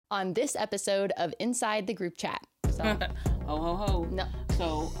on this episode of Inside the Group Chat. So, ho, ho, ho. No.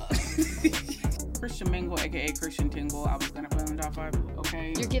 So, Christian Mingle, a.k.a. Christian Tingle. I was going to put in the top 5,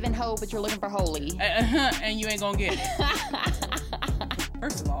 okay? You're giving ho, but you're looking for holy. And you ain't going to get it.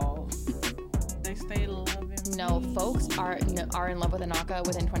 First of all, they stay loving No, me. folks are in love with Anaka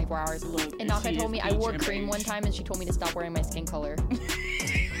within 24 hours. Look, Anaka she told is me I wore peach cream and one beige. time and she told me to stop wearing my skin color.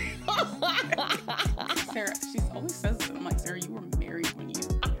 Sarah, she always says this. I'm like, Sarah, you were married when you...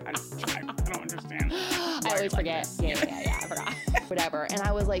 I don't understand. I always forget. Yeah, I forgot. Whatever. And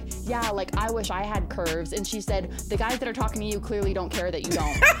I was like, yeah, like, I wish I had curves. And she said, the guys that are talking to you clearly don't care that you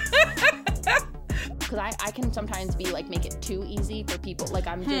don't. Because I can sometimes be like, make it too easy for people. Like,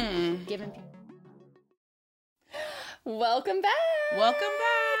 I'm just giving people. Welcome back. Welcome back.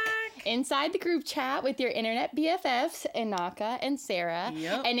 Inside the Group Chat with your internet BFFs, Anaka and Sarah.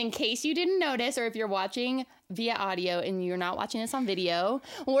 Yep. And in case you didn't notice, or if you're watching via audio and you're not watching this on video,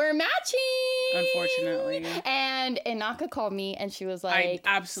 we're matching. Unfortunately. And Anaka called me and she was like,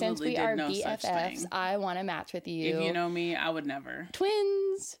 I absolutely since we are did no such BFFs, thing. I want to match with you. If you know me, I would never.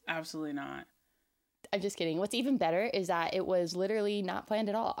 Twins. Absolutely not. I'm just kidding. What's even better is that it was literally not planned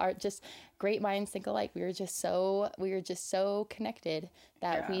at all. Our just great minds think alike. We were just so connected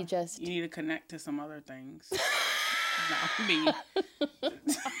that we just. You need to connect to some other things. Not me.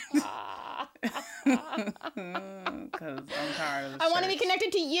 Because I'm tired of this. I want to be church.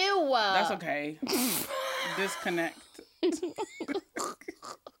 connected to you. That's okay. Disconnect.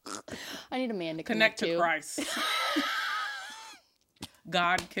 I need a man to Connect to to. Christ.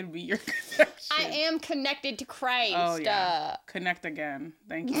 God can be your connection. I am connected to Christ. Oh, yeah. Connect again.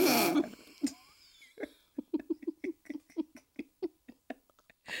 Thank you, God.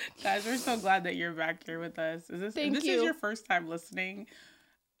 Guys, we're so glad that you're back here with us. If this is your first time listening,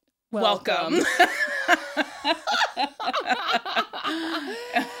 welcome.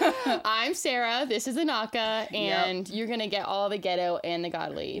 I'm Sarah. This is Anaka, and you're gonna get all the ghetto and the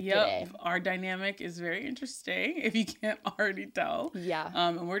godly today. Our dynamic is very interesting, if you can't already tell. Yeah.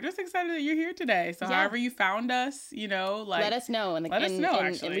 And we're just excited that you're here today. So however you found us, let us know and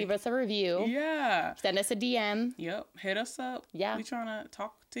leave us a review. Yeah. Send us a DM. Yep. Hit us up. Yeah. We trying to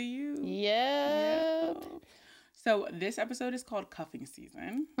talk to you. Yep. So this episode is called Cuffing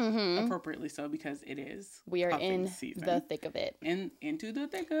Season. Mm-hmm. Appropriately so, because it is. We are in season. the thick of it. Into the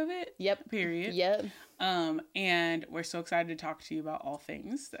thick of it. Yep. Period. Yep. And we're so excited to talk to you about all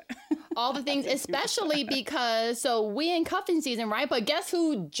things. All the things, especially because, we in cuffing season, right? But guess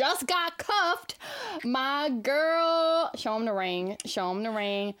who just got cuffed? My girl. Show him the ring.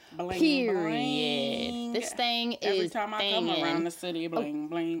 Bling, Period. bling. This thing Every is time I banging. come around the city, bling,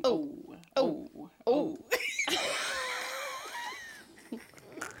 bling. Oh.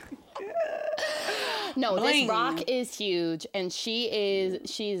 No, Bling. this rock is huge, and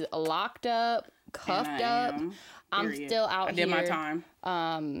she's locked up, cuffed up. I'm still out here. I did my time.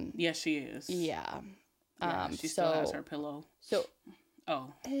 Yes, she is. Yeah. She still has her pillow. So.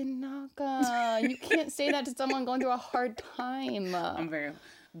 Oh. Anaka, you can't say that to someone going through a hard time.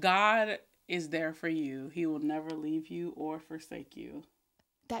 God is there for you. He will never leave you or forsake you.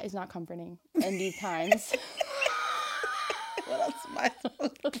 That is not comforting in these times. What else am I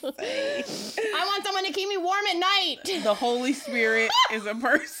supposed to say? I want someone to keep me warm at night. The Holy Spirit is a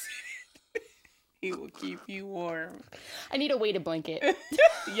person. He will keep you warm. I need a weighted blanket.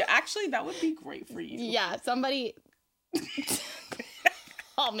 Yeah, actually, that would be great for you. Yeah, somebody.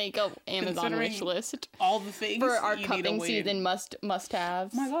 I'll make a Amazon wish list. All the things for our cupping season must have.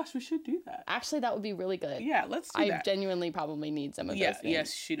 Oh my gosh, we should do that. Actually, that would be really good. Yeah, let's do that. I genuinely probably need some of those things.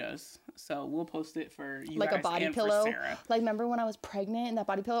 Yes, she does. So we'll post it for you like guys a body and pillow. for Sarah. Like, remember when I was pregnant and that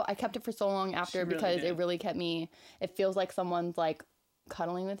body pillow? I kept it for so long after because it really kept me. It feels like someone's like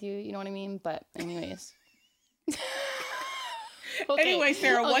cuddling with you. You know what I mean? But anyways. Okay. Anyway,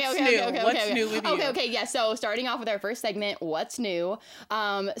 Sarah, what's new? What's new with you? Okay. Yeah. So starting off with our first segment, what's new?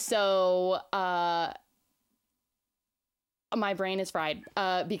 My brain is fried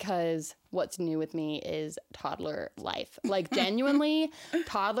because what's new with me is toddler life. Like, genuinely,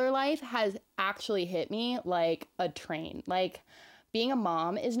 toddler life has actually hit me like a train. Like, being a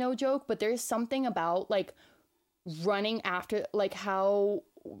mom is no joke, but there's something about like running after, like, how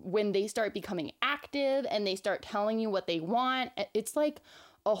when they start becoming active and they start telling you what they want, it's like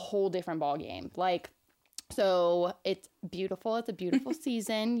a whole different ball game. Like, so it's beautiful. It's a beautiful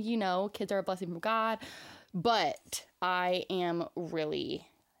season. You know, kids are a blessing from God. But I am really,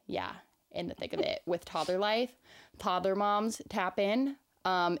 in the thick of it with toddler life. Toddler moms, tap in.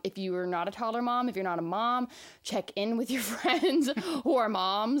 If you are not a toddler mom, if you're not a mom, check in with your friends who are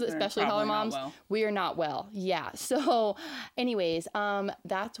moms, especially toddler moms. We are not well. Yeah. So anyways,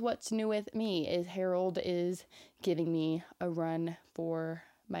 that's what's new with me is Harold is giving me a run for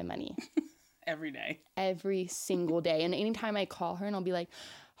my money. Every day. Every single day. And anytime I call her and I'll be like,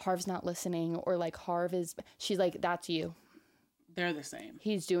 Harv's not listening, or like she's like, that's you. They're the same.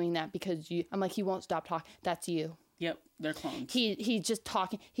 He's doing that because you. I'm like, he won't stop talking. That's you. Yep, they're clones. He's just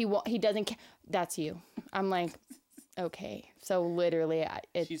talking. He doesn't. That's you. I'm like, okay. So literally,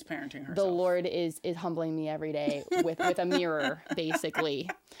 she's parenting herself. The Lord is humbling me every day with a mirror, basically.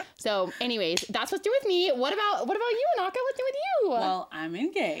 So, anyways, that's what's new with me. What about you, Anaka? What's new with you? Well, I'm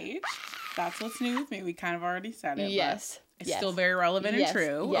engaged. That's what's new with me. We kind of already said it. Yes. But it's still very relevant and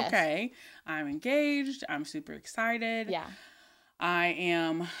true. Yes. Okay. I'm engaged. I'm super excited. Yeah. I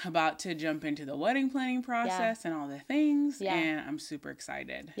am about to jump into the wedding planning process and all the things. Yeah. And I'm super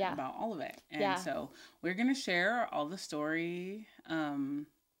excited about all of it. And so we're going to share all the story, the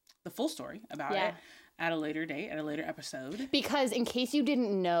full story about it at a later date, at a later episode. Because in case you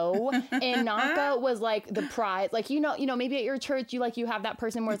didn't know, Inaka was like the prize. Like, you know, maybe at your church, you have that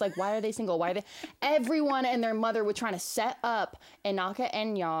person where it's like, why are they single? Why are they? Everyone and their mother were trying to set up Inaka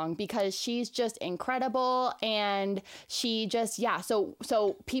and Yang because she's just incredible. And she just,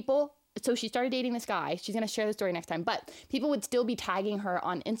 So she started dating this guy. She's going to share the story next time. But people would still be tagging her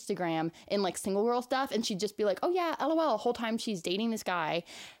on Instagram in like single girl stuff. And she'd just be like, oh yeah, LOL. The whole time she's dating this guy.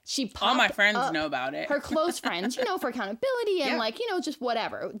 She popped all my friends know about it. Her close friends, for accountability and just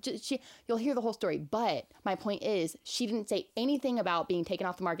whatever. You'll hear the whole story. But my point is she didn't say anything about being taken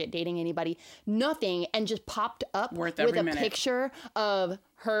off the market, dating anybody, nothing. And just popped up with a picture of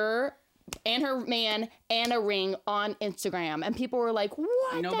her and her man and a ring on Instagram, and people were like,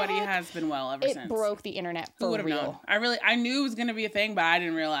 what? Nobody has been well ever since. It broke the internet for real. Who would have known? I knew it was going to be a thing, but I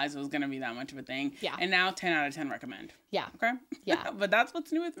didn't realize it was going to be that much of a thing. Yeah. And now 10 out of 10 recommend. Yeah. Okay? Yeah. But that's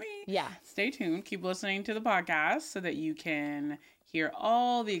what's new with me. Yeah. Stay tuned. Keep listening to the podcast so that you can hear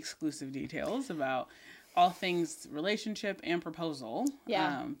all the exclusive details about all things relationship and proposal.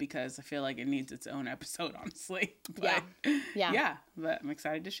 Yeah. Because I feel like it needs its own episode, honestly. But, yeah. But I'm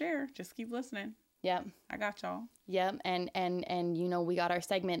excited to share. Just keep listening. Yep. I got y'all. Yep. And we got our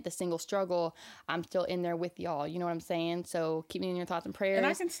segment, The Single Struggle. I'm still in there with y'all. You know what I'm saying? So keep me in your thoughts and prayers. And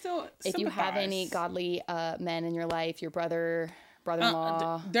I can still sympathize. If you have any godly men in your life, your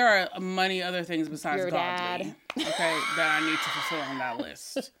brother-in-law. There are many other things besides your godly. Dad. Okay, that I need to fulfill on that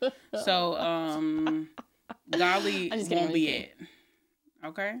list. So, godly won't be it.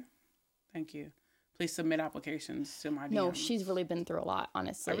 Okay? Thank you. Please submit applications to my DMs. No, she's really been through a lot,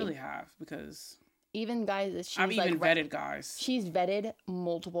 honestly. I really have, because even guys that she's I've even vetted guys. She's vetted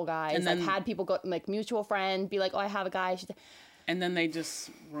multiple guys. And then, I've had people go, like mutual friends, be like, oh, I have a guy. And then they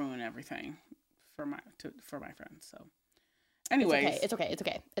just ruin everything for my friends. So, anyways. It's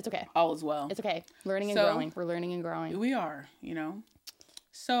okay. All is well. It's okay. Learning and growing. We're learning and growing. We are,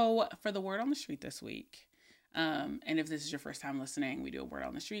 So, for the word on the street this week, and if this is your first time listening, we do a word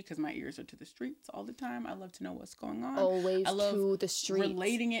on the street because my ears are to the streets all the time. I love to know what's going on. Always I love to the streets.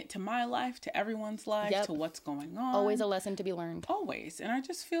 Relating it to my life, to everyone's life, to what's going on. Always a lesson to be learned. Always. And I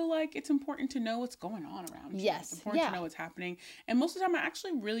just feel like it's important to know what's going on around you. Yes. It's important to know what's happening. And most of the time, I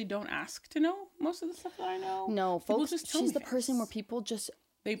actually really don't ask to know most of the stuff that I know. No, folks, she's the person where people just...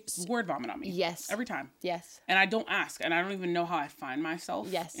 They word vomit on me. Yes. Every time. Yes. And I don't ask. And I don't even know how I find myself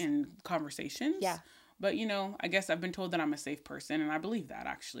in conversations. Yeah. But, I guess I've been told that I'm a safe person, and I believe that,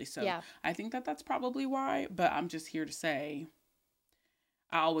 actually. So I think that that's probably why. But I'm just here to say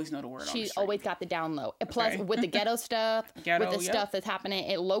I always know the word on the street. She's always got the down low. Okay. Plus, with the ghetto stuff, with the stuff that's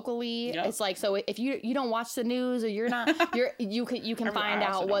happening locally, it's like, so if you don't watch the news or you're not, you can find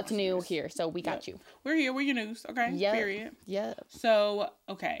out what's new here. So we got you. We're here. We're your news. Okay. Yep. Period. Yeah. So,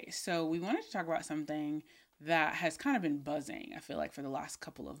 okay. So we wanted to talk about something that has kind of been buzzing, I feel like, for the last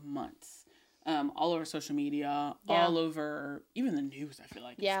couple of months. All over social media, all over even the news, I feel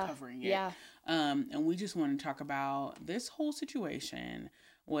like is covering it. Yeah. And we just want to talk about this whole situation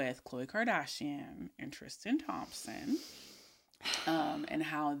with Khloe Kardashian and Tristan Thompson, and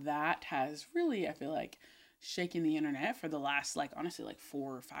how that has really, I feel like, shaking the internet for the last, honestly,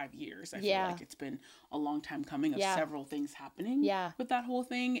 4 or 5 years. I feel like it's been a long time coming of several things happening with that whole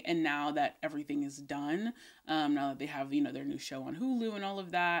thing. And now that everything is done, now that they have, their new show on Hulu and all of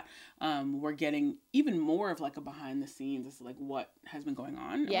that, we're getting even more of a behind the scenes as to what has been going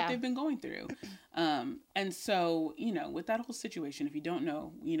on and what they've been going through. And so, with that whole situation, if you don't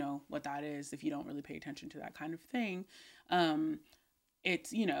know, what that is, if you don't really pay attention to that kind of thing,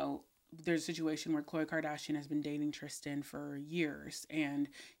 it's, there's a situation where Khloe Kardashian has been dating Tristan for years, and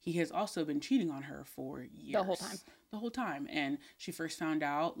he has also been cheating on her for years. The whole time. And she first found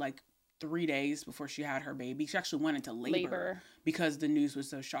out like 3 days before she had her baby. She actually went into labor because the news was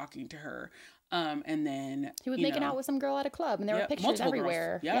so shocking to her. And then he was making out with some girl at a club, and there were pictures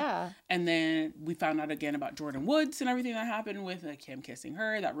everywhere. Yeah. And then we found out again about Jordan Woods and everything that happened with like him kissing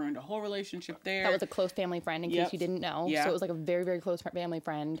her. That ruined a whole relationship there. That was a close family friend, in case you didn't know. So it was like a very, very close family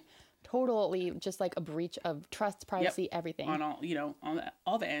friend. Totally just like a breach of trust, privacy, everything. On all, on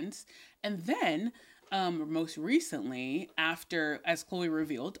all the ends. And then most recently, after, as Khloe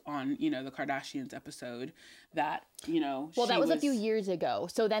revealed on, the Kardashians episode, that, well, that was a few years ago.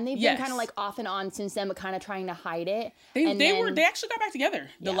 So then they've been kind of like off and on since then, but kind of trying to hide it. They actually got back together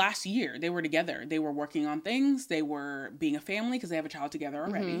the last year. They were together. They were working on things. They were being a family because they have a child together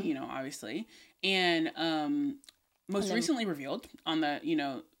already, obviously. And most recently revealed on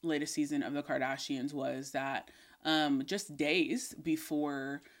the, latest season of the Kardashians was that just days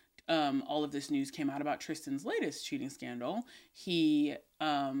before all of this news came out about Tristan's latest cheating scandal, he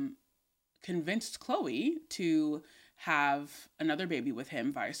convinced Khloe to have another baby with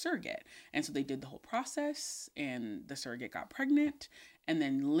him via surrogate. And so they did the whole process, and the surrogate got pregnant. And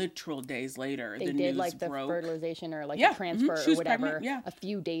then literal days later, the news broke. The fertilization or like the transfer or whatever a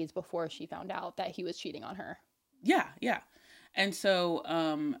few days before she found out that he was cheating on her. Yeah. And so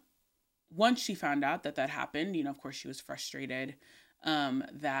once she found out that happened, of course she was frustrated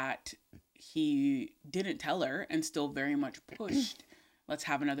that he didn't tell her and still very much pushed, let's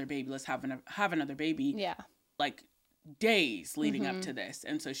have another baby. Let's have another baby. Yeah. Like days leading up to this.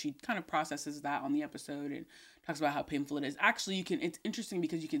 And so she kind of processes that on the episode and talks about how painful it is. Actually, it's interesting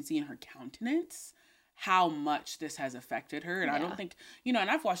because you can see in her countenance how much this has affected her. And I don't think, and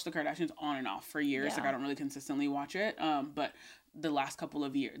I've watched the Kardashians on and off for years. Like I don't really consistently watch it. But the last couple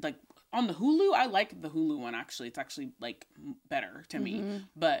of years, like on the Hulu, I like the Hulu one actually. It's actually like better to me.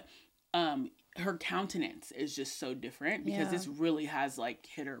 But her countenance is just so different because this really has like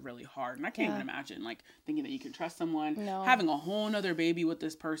hit her really hard. And I can't even imagine like thinking that you can trust someone, having a whole nother baby with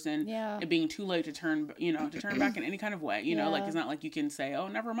this person, it being too late to turn back in any kind of way, like it's not like you can say, oh,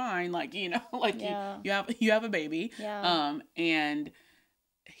 never mind. Like, like you have a baby. Yeah. And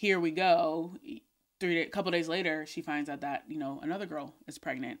here we go. A couple days later, she finds out that, another girl is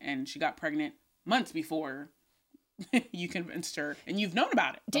pregnant, and she got pregnant months before you convinced her, and you've known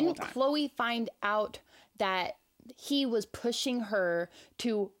about it. Didn't Khloe find out that he was pushing her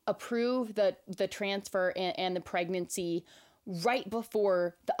to approve the transfer and the pregnancy right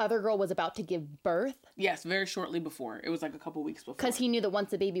before the other girl was about to give birth? Yes, very shortly before. It was like a couple weeks before. Because he knew that once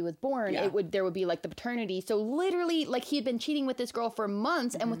the baby was born, there would be like the paternity. So literally, like he had been cheating with this girl for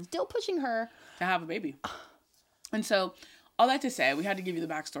months and was still pushing her to have a baby. And so, all that to say, we had to give you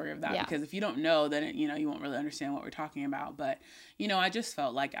the backstory of that because if you don't know, then you won't really understand what we're talking about. But I just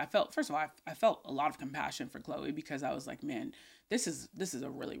felt like first of all, I felt a lot of compassion for Khloe because I was like, man, this is a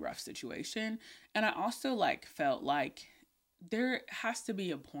really rough situation, and I also felt like there has to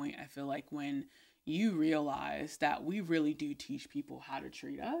be a point, I feel like, when you realize that we really do teach people how to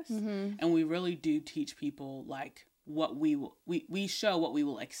treat us, and we really do teach people like what we show what we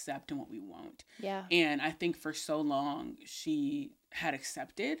will accept and what we won't. Yeah. And I think for so long she had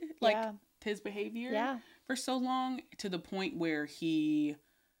accepted his behavior for so long, to the point where he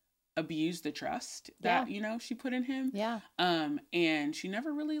abused the trust that she put in him. Yeah. And she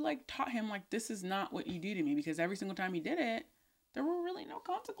never really taught him this is not what you do to me, because every single time he did it, there were really no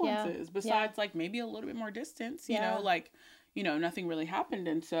consequences besides maybe a little bit more distance, nothing really happened.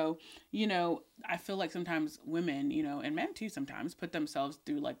 And so, I feel like sometimes women, and men too, sometimes put themselves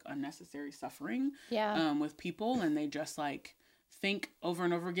through unnecessary suffering with people, and they just think over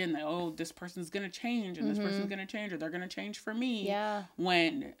and over again that, oh, this person's going to change and this person's going to change, or they're going to change for me. Yeah.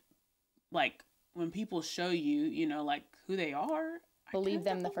 When people show you, who they are, believe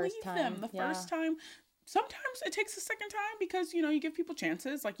them the first time. First time. Sometimes it takes a second time because, you give people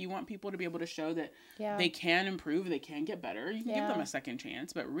chances. You want people to be able to show that they can improve, they can get better. You can give them a second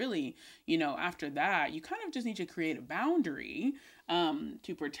chance. But really, after that, you kind of just need to create a boundary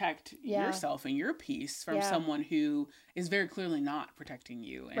to protect yourself and your peace from someone who is very clearly not protecting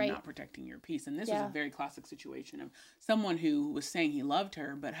you and not protecting your peace. And this was a very classic situation of someone who was saying he loved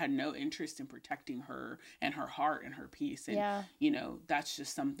her but had no interest in protecting her and her heart and her peace. And, that's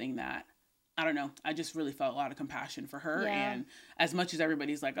just something that, I don't know. I just really felt a lot of compassion for her. Yeah. And as much as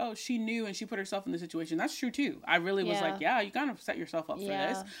everybody's like, oh, she knew and she put herself in the situation, that's true too. I really was you kind of set yourself up for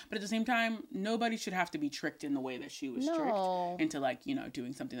this. But at the same time, nobody should have to be tricked in the way that she was tricked into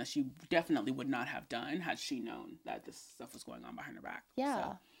doing something that she definitely would not have done had she known that this stuff was going on behind her back. Yeah.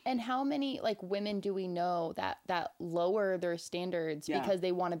 So, And how many like women do we know that lower their standards because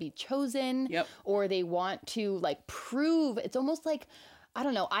they want to be chosen or they want to like prove? It's almost like, I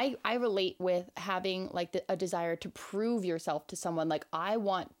don't know. I relate with having like a desire to prove yourself to someone. Like I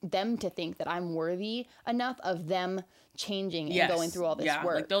want them to think that I'm worthy enough of them changing and going through all this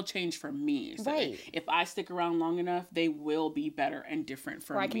work. Like they'll change for me. So right. If I stick around long enough, they will be better and different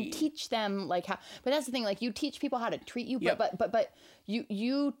for me. Or I can teach them like how, but that's the thing. Like you teach people how to treat you, but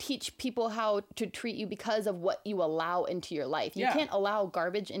you teach people how to treat you because of what you allow into your life. You can't allow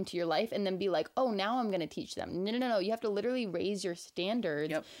garbage into your life and then be like, oh, now I'm going to teach them. No. You have to literally raise your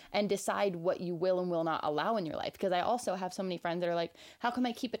standards and decide what you will and will not allow in your life. Because I also have so many friends that are like, how come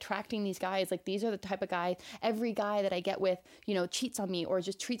I keep attracting these guys? Like these are the type of guys, every guy that I get with, you know, cheats on me or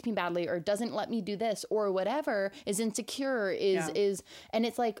just treats me badly or doesn't let me do this or whatever, is insecure, is, and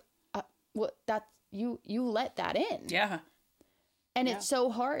it's like, well, that's, you let that in. Yeah. And it's so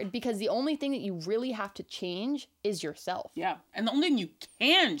hard because the only thing that you really have to change is yourself. Yeah. And the only thing you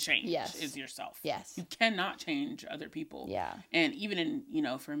can change is yourself. Yes. You cannot change other people. Yeah. And even in, you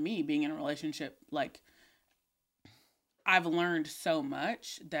know, for me being in a relationship, like I've learned so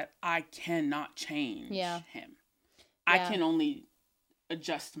much that I cannot change him. I can only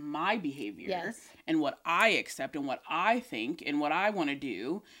adjust my behavior and what I accept and what I think and what I want to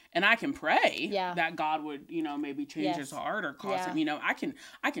do. And I can pray that God would, you know, maybe change his heart or cause him, you know, I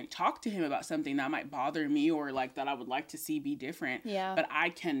can talk to him about something that might bother me or like that I would like to see be different. Yeah. But I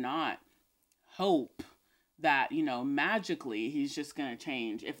cannot hope that, you know, magically he's just going to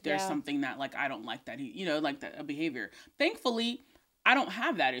change if there's something that like, I don't like that he, you know, like that a behavior. Thankfully, I don't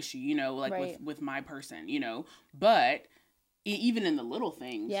have that issue, you know, like with my person, you know, but even in the little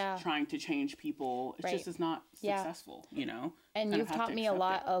things, trying to change people, it just is not successful, you know? And you've taught me a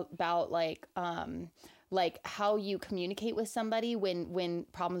lot about like how you communicate with somebody when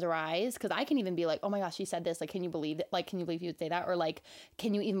problems arise. Cause I can even be like, oh my gosh, she said this. Like, can you believe it? Like, can you believe you would say that? Or like,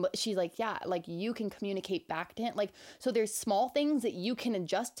 can you even, she's like, yeah, like you can communicate back to him. Like, so there's small things that you can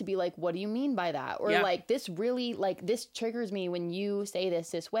adjust to be like, what do you mean by that? Or like, this really, like, this triggers me when you say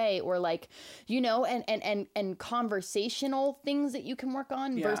this way, or like, you know, and conversational things that you can work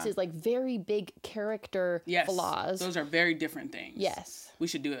on versus like very big character flaws. Those are very different things. Yes. We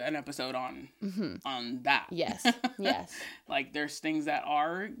should do an episode on that. Yes. Like there's things that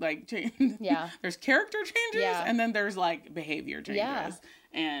are like change. There's character changes and then there's like behavior changes.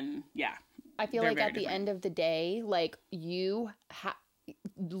 And I feel like at the end of the day, like you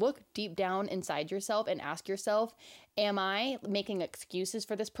look deep down inside yourself and ask yourself, am I making excuses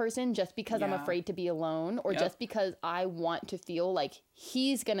for this person just because I'm afraid to be alone, or just because I want to feel like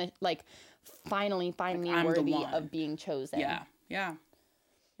he's gonna like finally find me worthy of being chosen?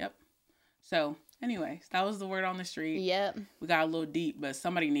 Yep. So anyways, that was the word on the street. Yep. We got a little deep, but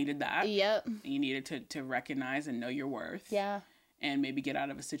somebody needed that. Yep. You needed to recognize and know your worth. Yeah. And maybe get out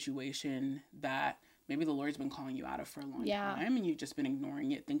of a situation that maybe the Lord's been calling you out of for a long time, and you've just been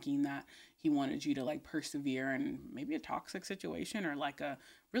ignoring it, thinking that he wanted you to like persevere in maybe a toxic situation or like a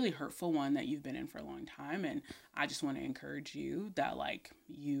really hurtful one that you've been in for a long time. And I just want to encourage you that like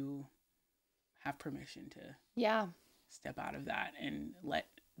you have permission to step out of that and let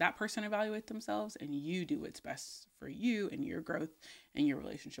that person evaluate themselves, and you do what's best for you and your growth and your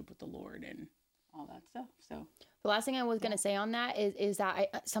relationship with the Lord and all that stuff. So the last thing I was going to say on that is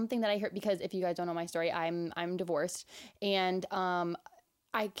that something that I heard, because if you guys don't know my story, I'm divorced, and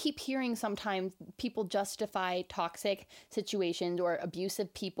I keep hearing sometimes people justify toxic situations or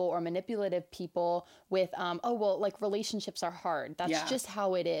abusive people or manipulative people with, oh, well, like relationships are hard. That's just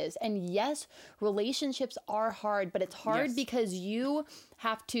how it is. And yes, relationships are hard, but it's hard because you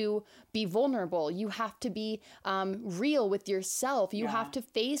have to be vulnerable. You have to be real with yourself. You have to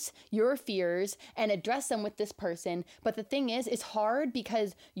face your fears and address them with this person. But the thing is, it's hard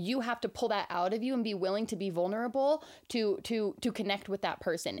because you have to pull that out of you and be willing to be vulnerable to connect with that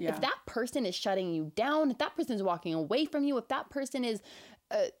person. If that person is shutting you down, if that person is walking away from you, if that person is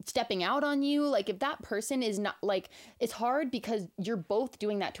stepping out on you, like if that person is not, like, it's hard because you're both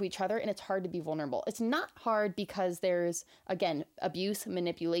doing that to each other, and it's hard to be vulnerable. It's not hard because there's, again, abuse,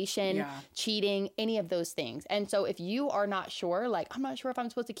 manipulation, cheating, any of those things. And so if you are not sure, like, I'm not sure if I'm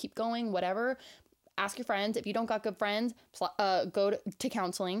supposed to keep going, whatever, ask your friends. If you don't got good friends, go to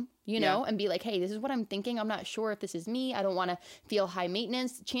counseling, you know, and be like, hey, this is what I'm thinking. I'm not sure if this is me. I don't want to feel high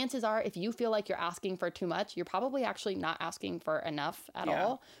maintenance. Chances are, if you feel like you're asking for too much, you're probably actually not asking for enough at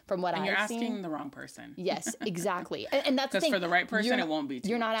all, from what I've seen. You're asking the wrong person. Yes, exactly. And that's the thing. Because for the right person, it won't be too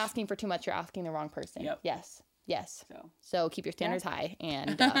You're much. not asking for too much. You're asking the wrong person. Yep. Yes. So keep your standards high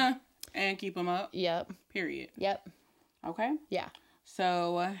and... and keep them up. Yep. Period. Yep. Okay. Yeah.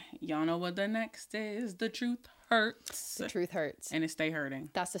 So, y'all know what the next is. The truth hurts. The truth hurts. And it stay hurting.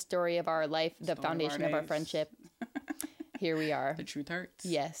 That's the story of our life, the foundation of our friendship. Here we are. The truth hurts.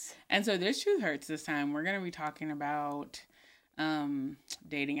 Yes. And so this truth hurts this time. We're going to be talking about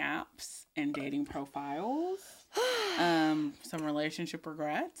dating apps and dating profiles. Some relationship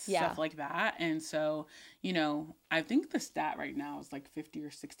regrets, stuff like that. And so, you know, I think the stat right now is like 50 or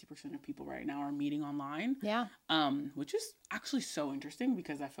 60% of people right now are meeting online. Yeah. Which is actually so interesting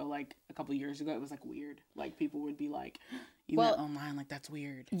because I feel like a couple years ago it was like weird. Like people would be like, you met online, like that's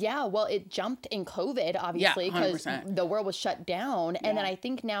weird. Yeah, well, it jumped in COVID, obviously, because the world was shut down. And then I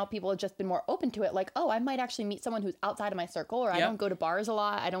think now people have just been more open to it. Like, oh, I might actually meet someone who's outside of my circle, or I don't go to bars a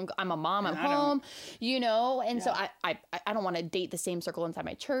lot. I'm a mom, I'm home, you know? And so I don't want to date the same circle inside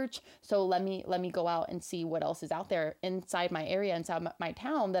my church. So let me go out and see what else is out there inside my area, inside my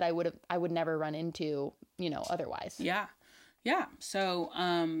town that I would never run into, you know, otherwise. Yeah. Yeah. So,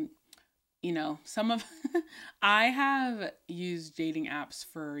 you know, I have used dating apps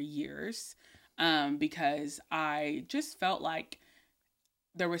for years, because I just felt like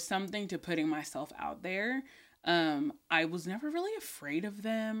there was something to putting myself out there. I was never really afraid of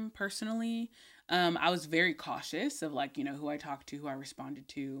them personally. I was very cautious of like, you know, who I talked to, who I responded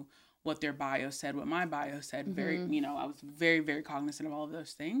to, what their bio said, what my bio said. Very, you know, I was very, very cognizant of all of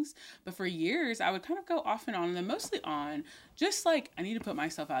those things. But for years, I would kind of go off and on, and then mostly on just like, I need to put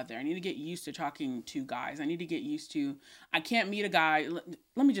myself out there. I need to get used to talking to guys. I need to get used to, I can't meet a guy.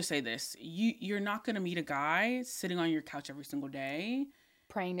 Let me just say this. You're not going to meet a guy sitting on your couch every single day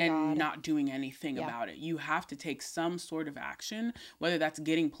praying to and God. Not doing anything about it. You have to take some sort of action, whether that's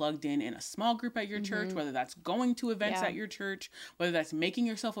getting plugged in a small group at your church, whether that's going to events at your church, whether that's making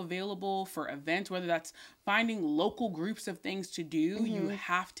yourself available for events, whether that's finding local groups of things to do. You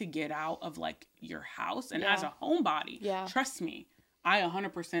have to get out of like your house. And as a homebody, trust me, I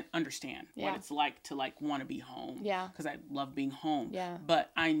 100% understand what it's like to like want to be home. Yeah. Because I love being home. Yeah.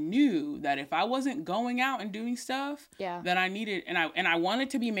 But I knew that if I wasn't going out and doing stuff that I needed, and I wanted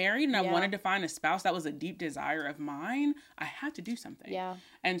to be married and I wanted to find a spouse, that was a deep desire of mine, I had to do something. Yeah.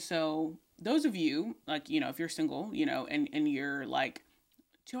 And so those of you, like, you know, if you're single, you know, and you're like,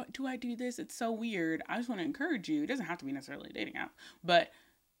 do I do this? It's so weird. I just want to encourage you. It doesn't have to be necessarily a dating app, but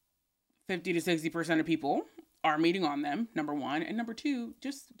 50 to 60% of people are meeting on them, number one. And number two,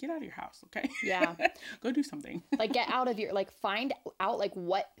 just get out of your house, okay? Yeah. Go do something. Like, get out of your, like, find out, like,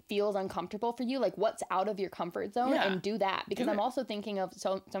 what feels uncomfortable for you, like, what's out of your comfort zone, and do that. Because I'm also thinking of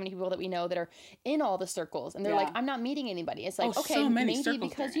so many people that we know that are in all the circles, and they're like, I'm not meeting anybody. It's like, okay, so maybe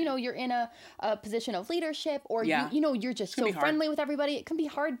because, you know, you're in a position of leadership, or, you know, you're just so friendly with everybody. It can be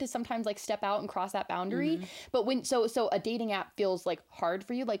hard to sometimes, like, step out and cross that boundary. But when, so a dating app feels, like, hard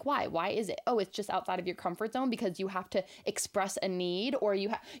for you, like, why? Why is it? Oh, it's just outside of your comfort zone because you have to express a need, or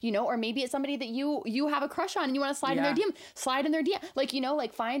you know, or maybe it's somebody that you have a crush on and you want to slide in their DM, like, you know,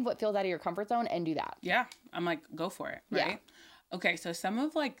 like, find what feels out of your comfort zone and do that. Yeah. I'm like, go for it. Right. Yeah. Okay. So some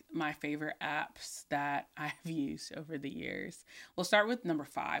of like my favorite apps that I've used over the years, we'll start with number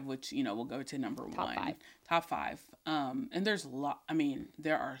 5, which, you know, we'll go to number 1. Top five. And there's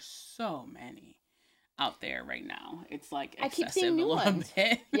there are so many out there right now. It's like excessive. I keep seeing new ones.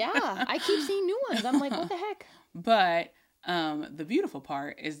 Yeah, I keep seeing new ones. I'm like, what the heck? But the beautiful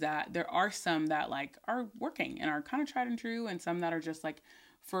part is that there are some that like are working and are kind of tried and true, and some that are just like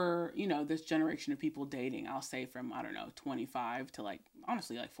for, you know, this generation of people dating, I'll say from, I don't know, 25 to like,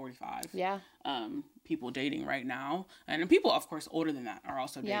 honestly, like 45. Yeah. People dating right now. And people, of course, older than that are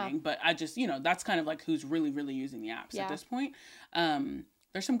also dating. But I just, you know, that's kind of like who's really, really using the apps at this point.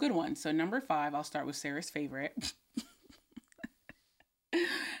 There's some good ones. So number 5, I'll start with Sarah's favorite.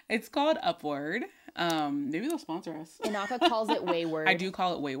 It's called Upward. Maybe they'll sponsor us. Inaka calls it Wayward. I do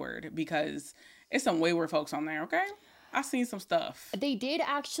call it Wayward because it's some wayward folks on there, okay? I've seen some stuff. They did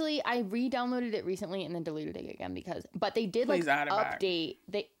actually, I re-downloaded it recently and then deleted it again but they did like update.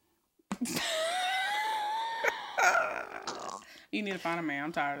 You need to find a man.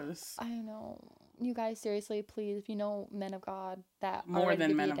 I'm tired of this. I know. You guys, seriously, please, if you know men of God that more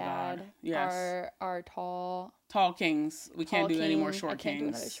than men of God, yes, are tall kings. We can't do any more short kings. I can't do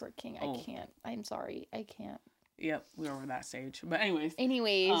another short king. I can't. I'm sorry. I can't. Yep, we're over that stage. But anyways,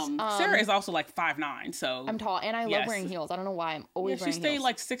 Sarah is also like 5'9", so I'm tall, and I love wearing heels. I don't know why I'm always wearing heels. She stayed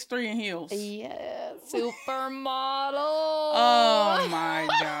like 6'3" in heels. Yeah, supermodel. Oh my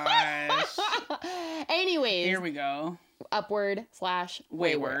gosh. Anyways, here we go. Upward /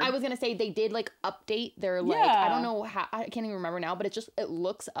 Wayward. I was gonna say they did like update their like I don't know how, I can't even remember now, but it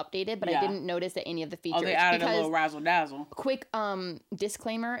looks updated, but I didn't notice that any of the features. Oh, they added a little razzle dazzle. Quick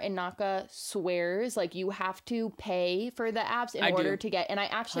disclaimer: Inaka swears like you have to pay for the apps in order to get. And I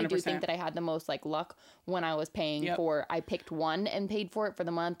actually 100%. Do think that I had the most like luck when I was paying for. I picked one and paid for it for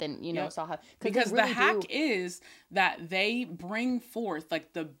the month, and you know saw how because really the hack is that they bring forth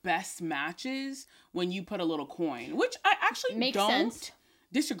like the best matches when you put a little coin, which I actually don't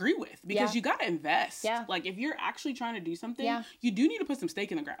disagree with, because you got to invest. Like if you're actually trying to do something, you do need to put some stake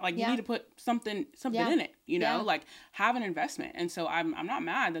in the ground. Like you need to put something in it, you know, like have an investment. And so I'm not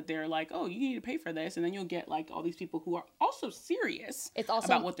mad that they're like, oh, you need to pay for this. And then you'll get like all these people who are also serious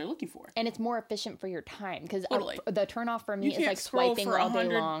about what they're looking for. And it's more efficient for your time, because the turnoff for me is like swiping all day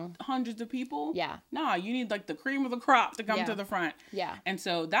long. Hundreds of people. Yeah. Nah, you need like the cream of the crop to come to the front. Yeah. And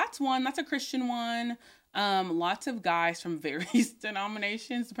so that's a Christian one. Lots of guys from various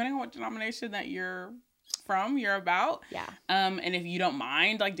denominations, depending on what denomination that you're about. Yeah. And if you don't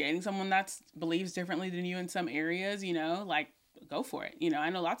mind like dating someone that believes differently than you in some areas, you know, like go for it. You know, I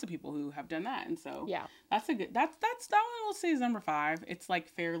know lots of people who have done that. And so that's that one we'll say is number 5. It's like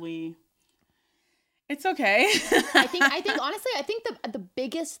fairly, it's okay. I think honestly, the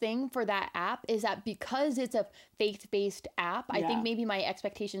biggest thing for that app is that because it's a faith-based app, I think maybe my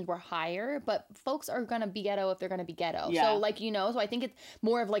expectations were higher, but folks are going to be ghetto if they're going to be ghetto. Yeah. So like, you know, so I think it's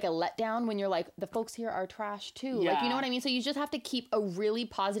more of like a letdown when you're like, the folks here are trash too. Yeah. Like, you know what I mean? So you just have to keep a really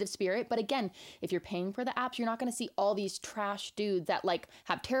positive spirit. But again, if you're paying for the apps, you're not going to see all these trash dudes that like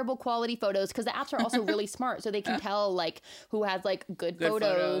have terrible quality photos, because the apps are also really smart. So they can tell like who has like good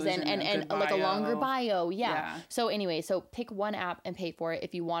photos and like a longer bio. Yeah. So anyway, so pick one app and pay for it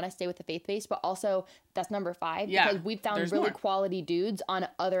if you want to stay with the faith base, but also that's number 5 because we've found really quality dudes on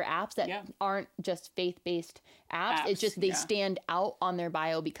other apps that aren't just faith-based apps. It's just they stand out on their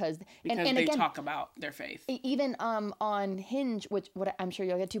bio because and they again, talk about their faith. Even on Hinge, which what I'm sure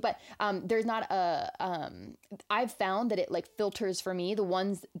you'll get to, but there's not a I've found that it like filters for me the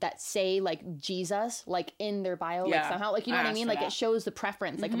ones that say like Jesus like in their bio like somehow, like you know what I mean, like it shows the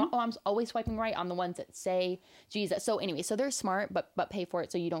preference. Like I'm always swiping right on the ones that say Jesus. So anyway, so they're smart, but pay for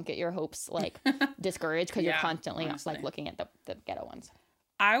it so you don't get your hopes like discouraged because you're constantly like looking at the ghetto ones.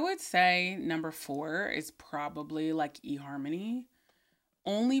 I would say number 4 is probably like eHarmony,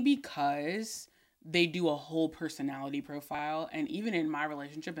 only because they do a whole personality profile. And even in my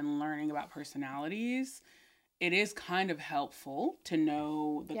relationship and learning about personalities, it is kind of helpful to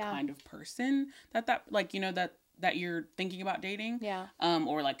know the kind of person that like, you know, that you're thinking about dating,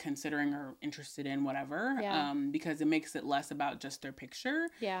 or like considering or interested in, whatever, because it makes it less about just their picture,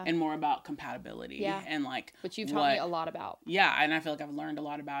 and more about compatibility, and like which you've taught me a lot about. Yeah, and I feel like I've learned a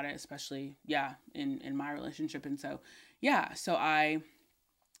lot about it, especially in my relationship, and so so I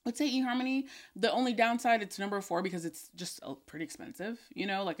would say eHarmony. The only downside, it's number 4 because it's just pretty expensive. You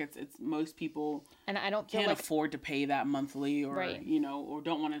know, like it's most people and I don't can't afford to pay that monthly, or you know, or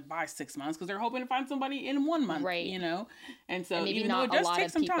don't want to buy 6 months because they're hoping to find somebody in 1 month. Right. You know, and so maybe even not though it does a lot take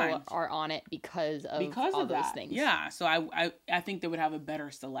of some people time, are on it because of those things. Yeah. So I think they would have a better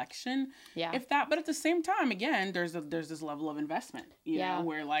selection. Yeah. If that, but at the same time, again, there's this level of investment. You know,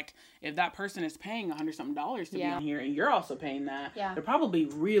 where like if that person is paying $100-something to be on here, and you're also paying that, they're probably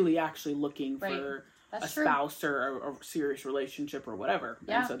really actually looking for a spouse or a serious relationship or whatever.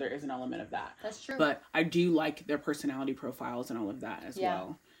 Yeah. And so there is an element of that. That's true. But I do like their personality profiles and all of that as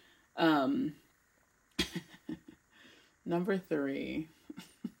well. Number 3.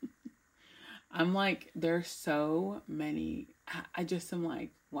 I'm like, there's so many. I just am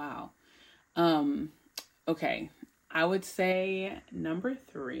like, wow. Okay. I would say number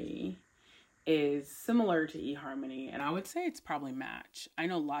 3 is similar to eHarmony, and I would say it's probably Match. I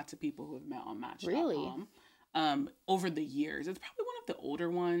know lots of people who have met on Match.com. Really? Over the years. It's probably one of the older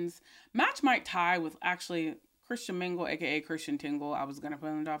ones. Match might tie with actually Christian Mingle, aka Christian Tingle. I was gonna put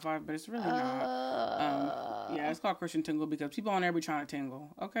in the top 5, but it's really not. It's called Christian Tingle because people on there be trying to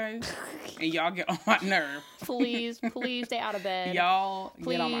tingle, okay? And y'all get on my nerve. Please stay out of bed. Y'all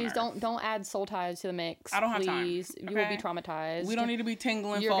get on my nerve. Don't add soul ties to the mix. I don't have time. Please, you will be traumatized. We don't need to be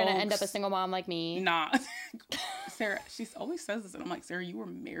tingling. You're gonna end up a single mom like me. Nah, Sarah. She always says this, and I'm like, Sarah, you were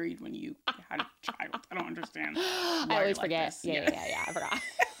married when you had a child. I don't understand. I always forget. Yeah. I forgot.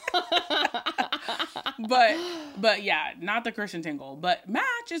 but yeah, not the Christian Tingle, but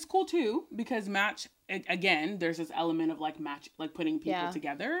Match is cool too, because Match, again, there's this element of like match, like putting people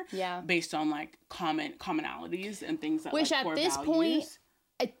together based on like commonalities and things that which like at core this values. Point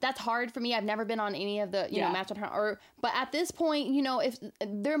that's hard for me. I've never been on any of the, you know, match but at this point, you know, if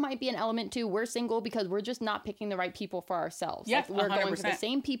there might be an element to we're single because we're just not picking the right people for ourselves. Yep, Like, we're 100%. going for the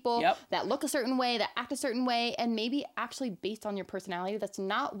same people that look a certain way, that act a certain way, and maybe actually based on your personality, that's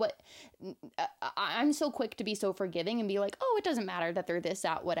not what I'm so quick to be so forgiving and be like, oh, it doesn't matter that they're this,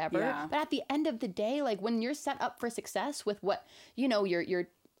 that, whatever. Yeah. But at the end of the day, like, when you're set up for success with what, you know, we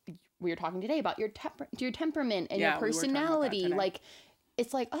were talking today about your temperament and your personality, like,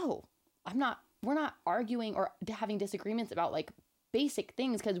 it's like, oh, we're not arguing or having disagreements about like basic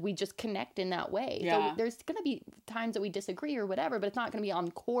things because we just connect in that way. So there's going to be times that we disagree or whatever, but it's not going to be on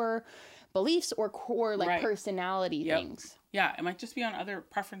core beliefs or core like personality things. Yeah, it might just be on other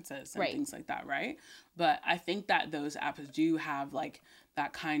preferences and things like that, right? But I think that those apps do have like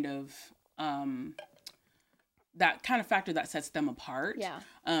that kind of factor that sets them apart.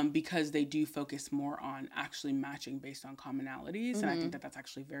 Because they do focus more on actually matching based on commonalities. And I think that that's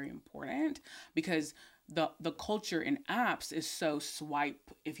actually very important because the culture in apps is so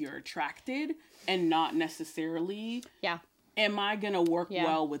swipe if you're attracted and not necessarily am I going to work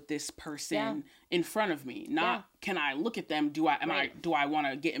well with this person in front of me? Not can I look at them? Do I want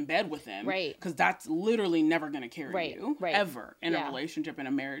to get in bed with them? Right. Because that's literally never going to carry you ever in a relationship, in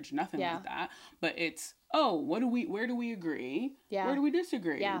a marriage, nothing like that. But it's, oh, where do we agree? Yeah. Where do we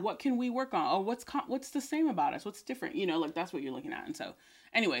disagree? Yeah. What can we work on? Oh, what's the same about us? What's different? You know, like that's what you're looking at. And so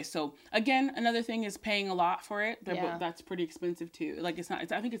anyway, so again, another thing is paying a lot for it. But that's pretty expensive too. Like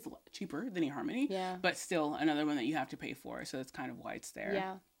I think it's cheaper than eHarmony. Yeah. But still another one that you have to pay for. So that's kind of why it's there.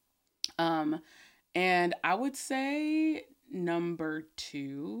 Yeah. And I would say number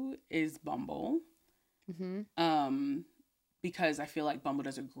 2 is Bumble. Because I feel like Bumble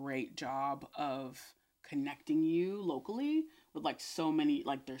does a great job of connecting you locally with like so many,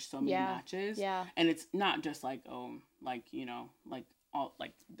 like there's so many matches. Yeah. And it's not just like, oh, like, you know, like all,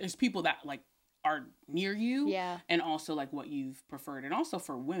 like there's people that like are near you. Yeah. And also like what you've preferred. And also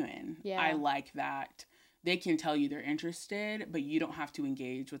for women, I like that they can tell you they're interested, but you don't have to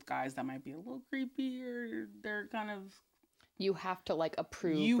engage with guys that might be a little creepy or they're kind of. You have to like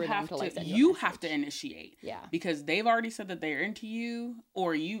approve. You have to initiate. Yeah. Because they've already said that they're into you,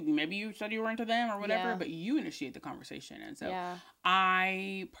 or maybe you said you were into them or whatever, but you initiate the conversation. And so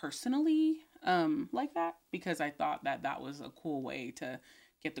I personally like that because I thought that was a cool way to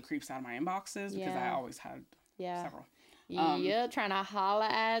get the creeps out of my inboxes because I always had several. Trying to holler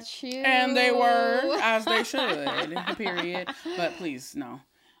at you. And they were, as they should, period. But please, no.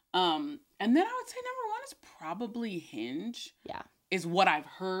 And then I would say number 1 is probably Hinge. Yeah. Is what I've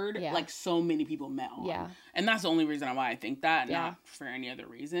heard like so many people met on. Yeah. And that's the only reason why I think that, not for any other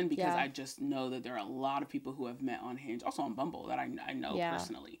reason, because I just know that there are a lot of people who have met on Hinge, also on Bumble that I know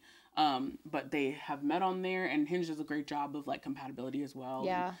personally. But they have met on there, and Hinge does a great job of like compatibility as well.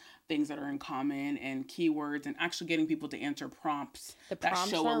 Yeah. Things that are in common and keywords and actually getting people to answer prompts that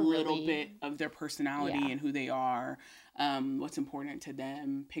show a little bit of their personality and who they are. What's important to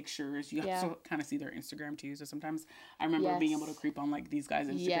them, pictures. You have to kind of see their Instagram too. So sometimes I remember being able to creep on like these guys'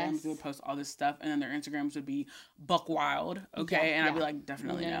 Instagrams. They would post all this stuff and then their Instagrams would be buck wild. Okay. And I'd be like,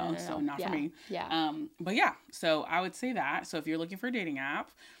 definitely no. So not for me. Yeah. But yeah, so I would say that. So if you're looking for a dating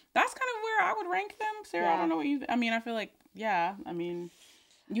app, that's kind of where I would rank them. Sarah, I don't know what I feel like,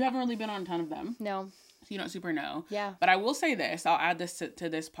 you haven't really been on a ton of them. No. So you don't super know. Yeah. But I will say this, I'll add this to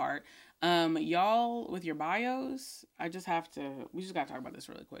this part. Y'all with your bios, we just gotta talk about this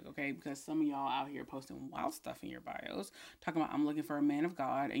really quick, okay? Because some of y'all out here posting wild stuff in your bios, talking about I'm looking for a man of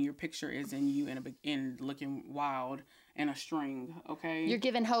God, and your picture is in you in looking wild in a string, okay? You're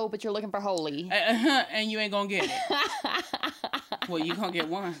giving hoe, but you're looking for holy, and you ain't gonna get it. Well, you gonna get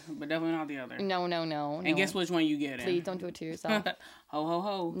one, but definitely not the other. No. And guess which one you get? Please don't do it to yourself. Ho ho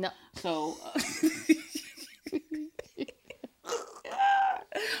ho. No. So.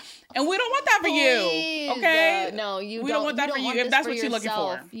 And we don't want that for you, okay? No, we don't want that for you if that's what you're looking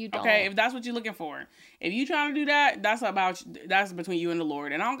for. You don't. Okay, if that's what you're looking for. If you trying to do that, that's between you and the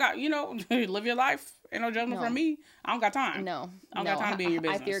Lord. And I don't got, live your life. Ain't no judgment from me. I don't got time. No. I don't got time to be in your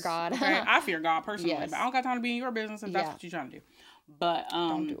business. I fear God. Okay? I fear God personally, but I don't got time to be in your business if that's what you're trying to do. But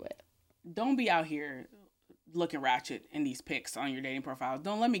don't do it. Don't be out here looking ratchet in these pics on your dating profiles.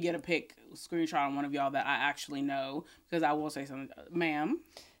 Don't let me get a pic screenshot on one of y'all that I actually know, because I will say something, ma'am.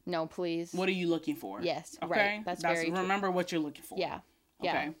 No, please. What are you looking for? Yes, okay? Right. That's very true. Remember what you're looking for. Yeah.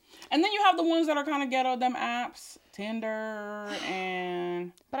 Okay. And then you have the ones that are kind of ghetto, them apps, Tinder,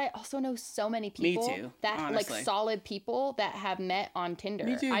 and... But I also know so many people. Me too, that honestly. Like solid people that have met on Tinder.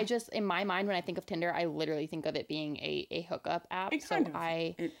 Me too. I just, in my mind, when I think of Tinder, I literally think of it being a hookup app. It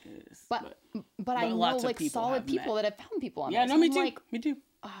is. But I know like solid people that have found people on there. Yeah, no, me too. Me too.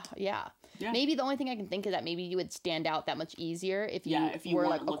 Yeah. Yeah. Maybe the only thing I can think is that maybe you would stand out that much easier if you, were weren't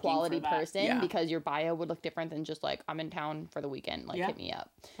like a looking quality for that. person, Yeah. because your bio would look different than just like, I'm in town for the weekend, like hit me up.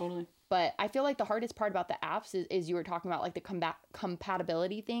 Totally. But I feel like the hardest part about the apps is you were talking about like the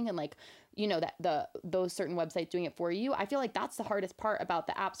compatibility thing, and like, you know, that those certain websites doing it for you. I feel like that's the hardest part about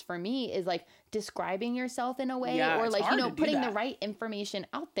the apps for me, is like describing yourself in a way, or like, you know, putting the right information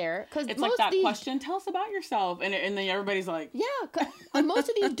out there. Because it's like that question, tell us about yourself, and then everybody's like, yeah. Most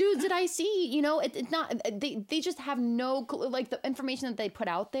of these dudes that I see, you know, it's not, they just have no clue, like the information that they put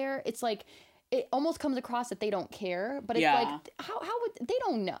out there. It's like, it almost comes across that they don't care, but it's like, how would they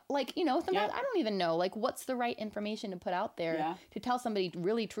don't know? Like, you know, sometimes I don't even know, like, what's the right information to put out there to tell somebody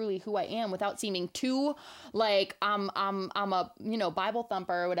really truly who I am without seeming too like I'm a, you know, Bible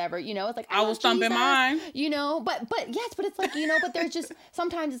thumper or whatever, you know. It's like, I was thumping mine, you know, but yes, but it's like, you know, but there's just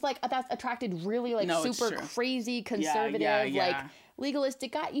sometimes it's like that's attracted really like super crazy conservative like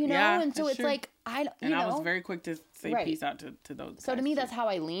legalistic guy, you know, and so it's true. Like I was very quick to say peace out to those guys. So to me, that's how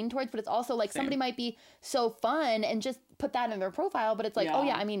I lean towards, but it's also like somebody might be so fun and just put that in their profile, but it's like, oh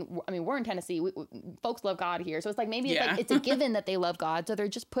yeah, I mean we're in Tennessee, folks love God here, so it's like maybe it's like it's a given that they love God, so they're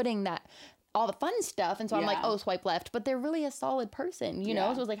just putting that all the fun stuff, and so I'm like, oh, swipe left, but they're really a solid person, you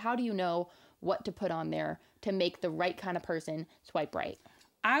know. So it's like, how do you know what to put on there to make the right kind of person swipe right?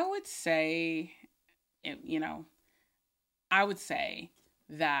 I would say, you know, I would say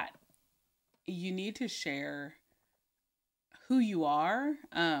that you need to share who you are,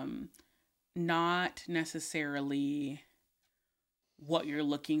 not necessarily what you're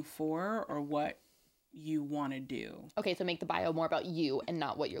looking for or what you want to do. Okay, so make the bio more about you and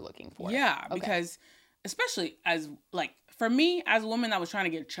not what you're looking for. Yeah, because especially as, like, for me, as a woman that was trying to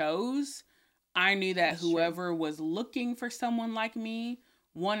get chose, I knew that whoever was looking for someone like me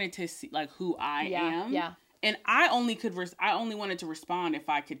wanted to see, like, who I am. Yeah. And I only wanted to respond if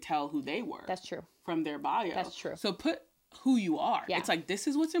I could tell who they were. That's true. From their bio. That's true. So put who you are. Yeah. It's like, this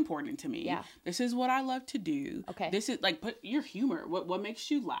is what's important to me. Yeah. This is what I love to do. Okay. This is like, put your humor. What makes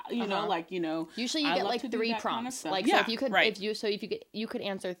you laugh? You know, like, you know. Usually you get like 3 prompts. Kind of like, so if you could, you could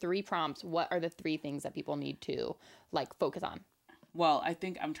answer 3 prompts. What are the 3 things that people need to like focus on? Well, I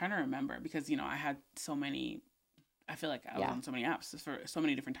think I'm trying to remember because, you know, I had so many, I feel like I was on so many apps for so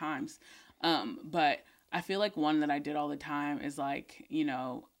many different times. But I feel like one that I did all the time is like, you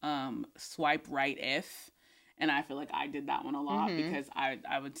know, swipe right if, and I feel like I did that one a lot because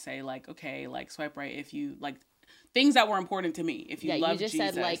I would say like, okay, like swipe right if you like things that were important to me. If you love Jesus. You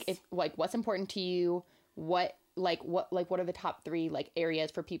just said like, if like what's important to you, what are the top 3 like areas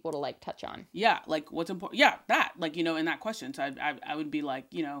for people to like touch on? Yeah. Like what's important. Yeah. That like, you know, in that question. So I would be like,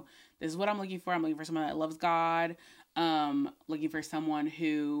 you know, this is what I'm looking for. I'm looking for someone that loves God. Looking for someone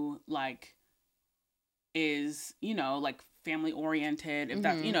who like, is, you know, like family oriented, if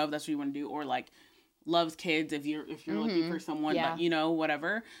that's, you know, if that's what you want to do, or like loves kids if you're looking for someone that, you know,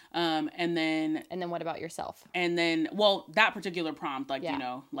 whatever. And then what about yourself? And then, well, that particular prompt, like, you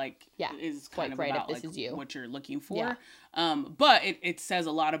know, like is kind of right about if this like is you. What you're looking for. But it says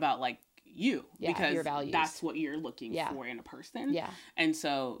a lot about like you because your values. That's what you're looking for in a person. Yeah. And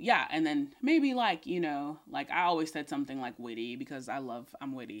so, and then maybe like, you know, like I always said something like witty because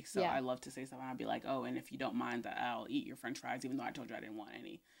I'm witty. So I love to say something. I'd be like, oh, and if you don't mind that I'll eat your French fries, even though I told you I didn't want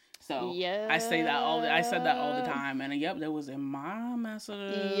any. So I said that all the time. And that was in my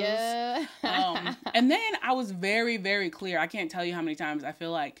messages. Yeah. And then I was very, very clear. I can't tell you how many times I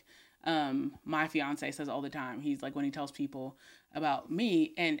feel like, my fiance says all the time, he's like, when he tells people about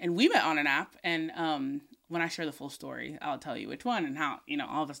me and we met on an app, and when I share the full story, I'll tell you which one and how, you know,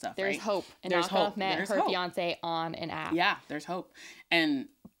 all the stuff. There's hope. And there's hope. Met her fiance on an app. Yeah, there's hope. And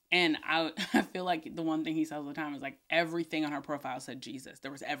I feel like the one thing he says all the time is like everything on her profile said Jesus. There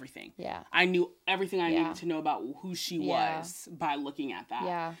was everything. Yeah. I knew everything I needed to know about who she was by looking at that.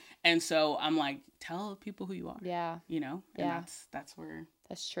 Yeah. And so I'm like, tell people who you are. Yeah. You know? And that's where.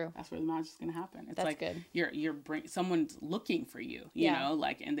 That's true. That's where the magic's gonna happen. It's like good. You're someone's looking for you, you know,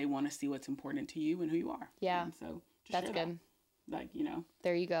 like, and they want to see what's important to you and who you are. Yeah. And so that's good. That. Like, you know.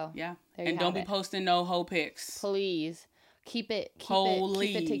 There you go. Yeah. And don't be posting no hoe pics. Please. Keep it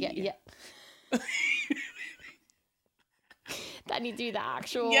together. Yeah. That needs to be the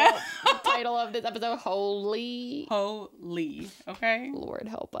actual title of this episode. Holy. Okay. Lord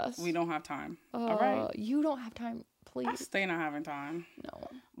help us. We don't have time. All right. You don't have time. Please. I stay not having time. No.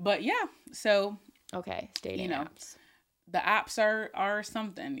 But yeah, so. Okay. Dating apps. The apps are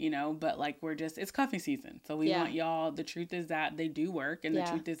something, you know, but like it's cuffing season. So we want y'all, the truth is that they do work, and the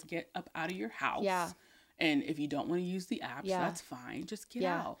truth is get up out of your house. Yeah. And if you don't want to use the apps, that's fine. Just get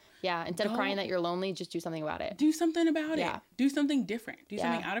out. Yeah. Instead of crying that you're lonely, just do something about it. Do something about it. Do something different. Do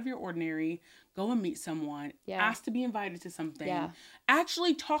something out of your ordinary. Go and meet someone. Ask to be invited to something.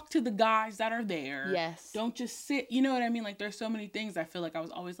 Actually talk to the guys that are there. Yes. Don't just sit. You know what I mean? Like, there's so many things I feel like I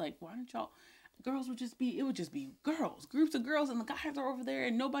was always like, why don't y'all... Girls would just be girls, groups of girls, and the guys are over there,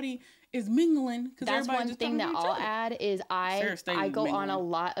 and nobody is mingling. That's one thing that I'll add is I go mingling on a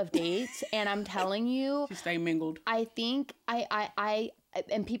lot of dates, and I'm telling you, she stay mingled. I think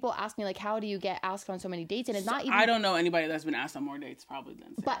and people ask me, like, how do you get asked on so many dates? And it's not even... I don't know anybody that's been asked on more dates probably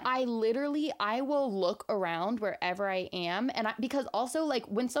than Sarah. But I will look around wherever I am. And because also, like,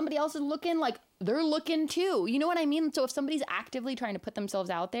 when somebody else is looking, like, they're looking too. You know what I mean? So if somebody's actively trying to put themselves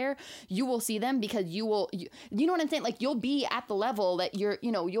out there, you will see them because you know what I'm saying? Like, you'll be at the level that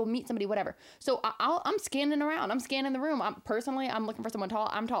you'll meet somebody, whatever. So I'm scanning around. I'm scanning the room. I'm looking for someone tall.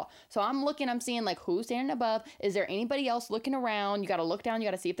 I'm tall. So I'm seeing, like, who's standing above. Is there anybody else looking around? You got to look down. You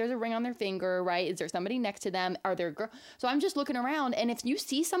got to see if there's a ring on their finger, right? Is there somebody next to them? Are there girls? So I'm just looking around. And if you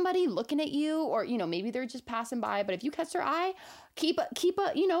see somebody looking at you, or, maybe they're just passing by, but if you catch their eye, keep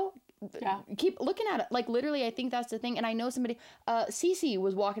looking at it. Like, literally, I think that's the thing. And I know somebody, Cece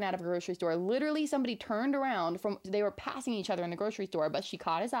was walking out of a grocery store. Literally, somebody turned around they were passing each other in the grocery store, but she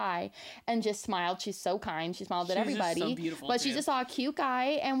caught his eye and just smiled. She's so kind. She smiled at everybody. Just so beautiful, but she just saw a cute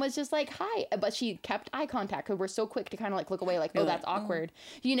guy and was just like, hi. But she kept eye contact because we're so quick to kind of, like, look away, like, oh, that's awkward,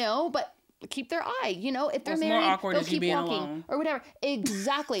 but keep their eye, if they're married, more awkward they'll as you keep being walking alone. or whatever.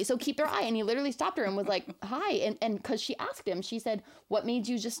 Exactly. So keep their eye. And he literally stopped her and was like, hi. And cause she asked him, she said, what made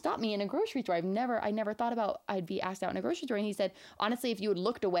you just stop me in a grocery store? I never thought about I'd be asked out in a grocery store. And he said, honestly, if you had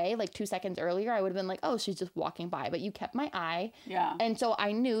looked away like 2 seconds earlier, I would have been like, oh, she's just walking by, but you kept my eye. Yeah. And so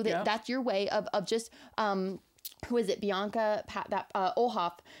I knew that that's your way of just, who is it? Bianca,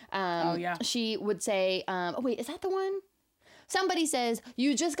 Olhoff. She would say, oh wait, is that the one? Somebody says,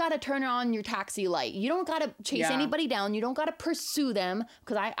 you just got to turn on your taxi light. You don't got to chase anybody down. You don't got to pursue them.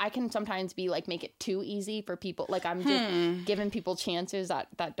 Because I can sometimes be like, make it too easy for people. Like, I'm just giving people chances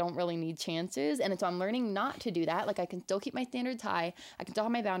that don't really need chances. And so I'm learning not to do that. Like, I can still keep my standards high. I can still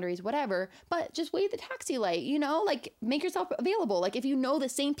have my boundaries, whatever. But just wave the taxi light, like, make yourself available. Like, if you know the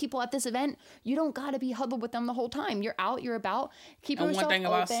same people at this event, you don't got to be huddled with them the whole time. You're out, you're about. Keep yourself open. And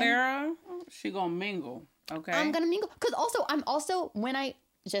one thing about Sarah, she gonna mingle. Okay. I'm going to mingle. Because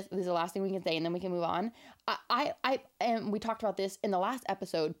this is the last thing we can say and then we can move on. And we talked about this in the last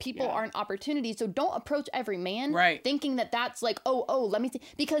episode. People aren't opportunities. So don't approach every man thinking that that's like, oh, let me see.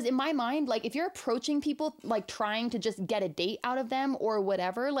 Because in my mind, like, if you're approaching people, like, trying to just get a date out of them or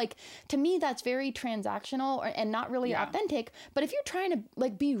whatever, like, to me, that's very transactional and not really authentic. But if you're trying to,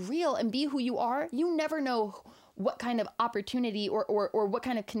 like, be real and be who you are, you never know what kind of opportunity or what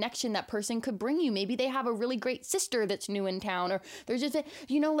kind of connection that person could bring you. Maybe they have a really great sister that's new in town, or there's just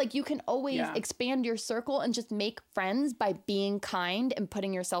like, you can always expand your circle and just make friends by being kind and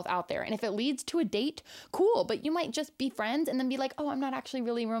putting yourself out there. And if it leads to a date, cool, but you might just be friends and then be like, oh, I'm not actually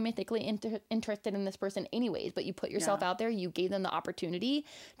really romantically interested in this person anyways, but you put yourself out there, you gave them the opportunity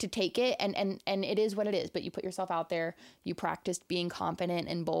to take it, and it is what it is, but you put yourself out there, you practiced being confident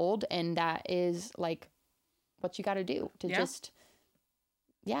and bold, and that is, like, what you got to do to just,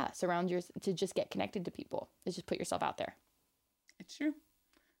 to just get connected to people, is just put yourself out there. It's true.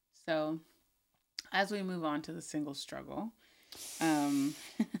 So as we move on to the single struggle, I'm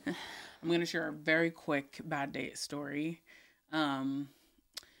going to share a very quick bad date story. And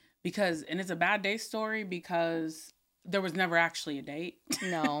it's a bad date story because there was never actually a date.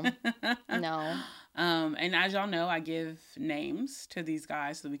 No. And as y'all know, I give names to these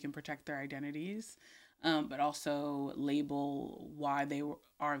guys so that we can protect their identities. But also label why they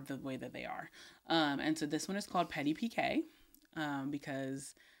are the way that they are. And so this one is called Petty PK,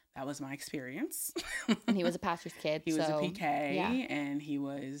 because that was my experience. And he was a pastor's kid. He was a PK, and he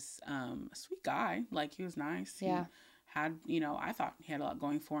was a sweet guy. Like, he was nice. He had, I thought he had a lot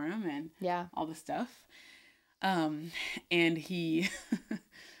going for him and all this stuff. And he...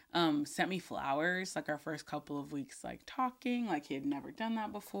 sent me flowers, like, our first couple of weeks, like, talking, like, he had never done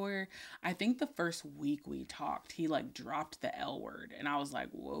that before. I think the first week we talked, he, like, dropped the L word, and I was like,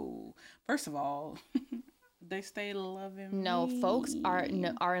 whoa. First of all, they stay loving me. Folks are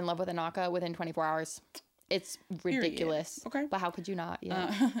in love with Anaka within 24 hours. It's ridiculous. Period. Okay. But how could you not?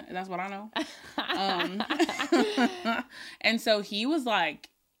 Yeah. That's what I know. And so he was,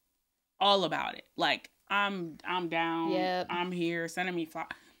 like, all about it. Like, I'm down. Yep. I'm here. Sending me flowers.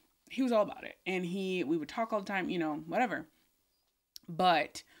 He was all about it. And we would talk all the time, whatever.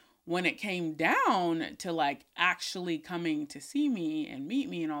 But when it came down to, like, actually coming to see me and meet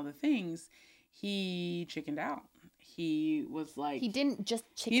me and all the things, he chickened out. He was like... He didn't just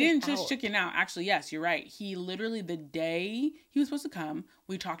chicken out. Actually, yes, you're right. He literally, the day he was supposed to come,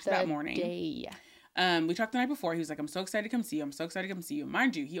 we talked that morning. We talked the night before. He was like, I'm so excited to come see you. I'm so excited to come see you.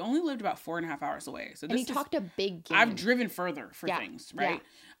 Mind you, he only lived about 4.5 hours away. So he talked a big game. I've driven further for things, right?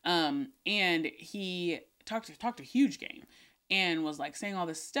 Yeah. And he talked a huge game. And was like saying all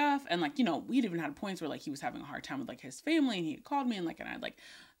this stuff. And like, you know, we'd even had points where like he was having a hard time with like his family, and he had called me and I'd like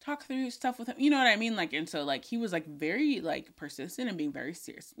talk through stuff with him. You know what I mean? Like, and so like he was like very like persistent and being very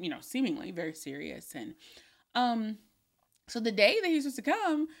serious, you know, seemingly very serious. And so the day that he was supposed to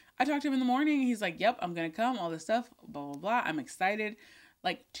come, I talked to him in the morning, and he's like, yep, I'm gonna come, all this stuff, blah, blah, blah. I'm excited.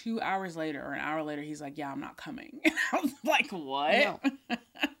 Like 2 hours later or an hour later, he's like, yeah, I'm not coming. And I was like, what? No.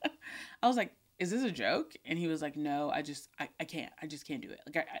 I was like, is this a joke? And he was like, no, I can't. I just can't do it.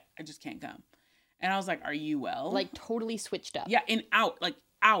 Like, I just can't come. And I was like, are you well? Like, totally switched up. Yeah,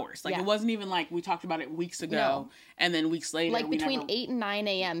 hours. Like, it wasn't even like we talked about it weeks ago, and then weeks later. Like, between 8 and 9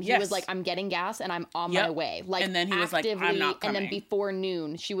 a.m., he was like, I'm getting gas, and I'm on my way. Like, and then he was like, I'm not coming. And then before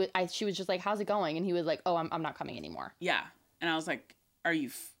noon, she was just like, how's it going? And he was like, oh, I'm not coming anymore. Yeah. And I was like, are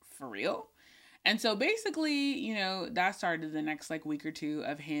you for real? And so, basically, you know, that started the next, like, week or two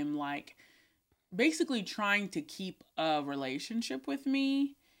of him, like, basically trying to keep a relationship with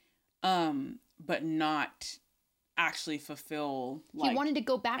me, but not actually fulfill, like, he wanted to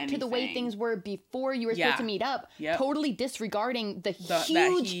go back to the way things were before you were supposed to meet up, totally disregarding the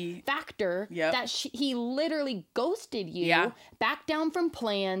huge factor that he literally ghosted you, backed down from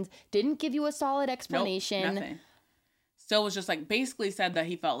plans, didn't give you a solid explanation. Nope, nothing. Still was just like, basically said that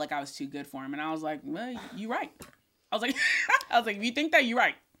he felt like I was too good for him, and I was like, well, you're right. I was like, if you think that, you're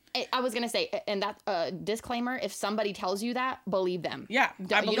right. I was going to say, and that's a disclaimer, if somebody tells you that, believe them. Yeah,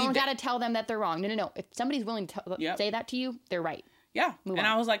 you don't got to tell them that they're wrong. No. If somebody's willing to say that to you, they're right. Yeah,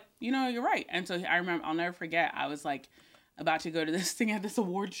 I was like, you know, you're right. And so I remember, I'll never forget, I was like about to go to this thing at this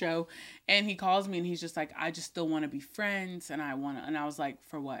award show, and he calls me, and he's just like, I just still want to be friends, and I was like,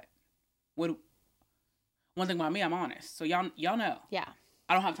 for what? One thing about me, I'm honest. So y'all know. Yeah.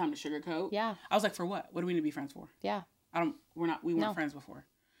 I don't have time to sugarcoat. Yeah. I was like, for what? What do we need to be friends for? Yeah. We weren't friends before.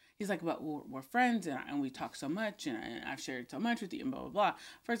 He's like, but we're friends, and we talk so much, and I've shared so much with you, and blah, blah, blah.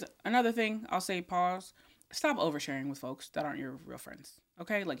 First, another thing, I'll say, pause. Stop oversharing with folks that aren't your real friends,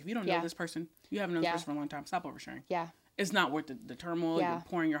 okay? Like, if you don't know this person, you haven't known this person for a long time, stop oversharing. Yeah. It's not worth the turmoil. Yeah. You're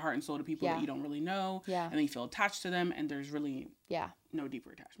pouring your heart and soul to people that you don't really know, and then you feel attached to them, and there's really no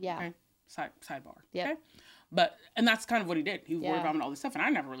deeper attachment, okay? Sidebar, okay? And that's kind of what he did. He was worried about all this stuff, and I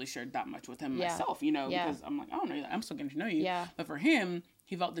never really shared that much with him myself, you know, because I'm like, I don't know, I'm still getting to know you. Yeah. But for him,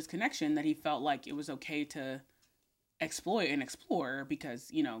 he felt this connection that he felt like it was okay to exploit and explore because,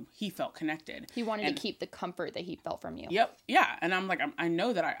 you know, he felt connected. He wanted to keep the comfort that he felt from you. Yep. Yeah. And I'm like, I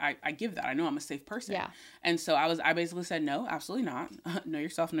know that I give that. I know I'm a safe person. Yeah. And so I basically said, no, absolutely not. Know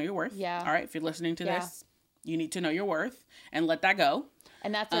yourself, know your worth. Yeah. All right. If you're listening to this, you need to know your worth and let that go.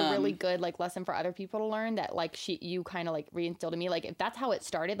 And that's a really good, like, lesson for other people to learn that, like, you kind of, like, reinstilled in me. Like, if that's how it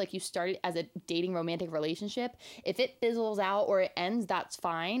started, like, you started as a dating romantic relationship, if it fizzles out or it ends, that's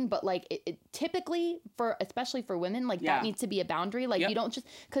fine. But, like, it typically, especially for women, like, that needs to be a boundary. Like, you don't just,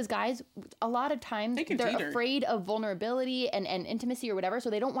 because guys, a lot of times, they're afraid of vulnerability and intimacy or whatever, so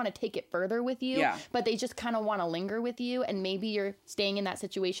they don't want to take it further with you. Yeah. But they just kind of want to linger with you, and maybe you're staying in that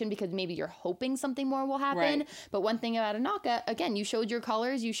situation because maybe you're hoping something more will happen. Right. But one thing about Anaka, again, you showed your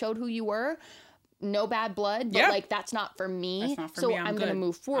colors, you showed who you were, no bad blood, but like, that's not for me. So I'm gonna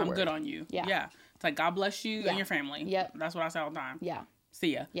move forward. I'm good on you. Yeah. It's like, God bless you and your family. Yep. That's what I say all the time. Yeah.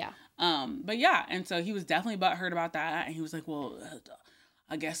 See ya. Yeah. But yeah, and so he was definitely butthurt about that, and he was like, well,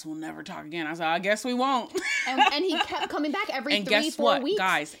 I guess we'll never talk again. I was like, I guess we won't. and he kept coming back every and 3-4 guess what, weeks.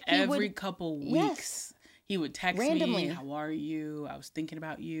 Guys, every couple weeks, he would text randomly. Me, how are you? I was thinking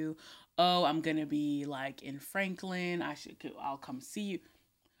about you. Oh, I'm gonna be like in Franklin. I'll come see you.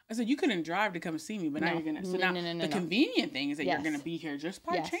 I said, you couldn't drive to come see me, but now you're going to. So now the convenient thing is that you're going to be here just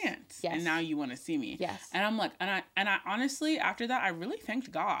by chance. Yes. And now you want to see me. Yes. And I'm like, and I honestly, after that, I really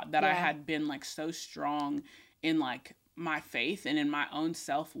thanked God that I had been like so strong in like my faith and in my own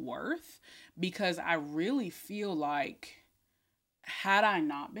self-worth, because I really feel like had I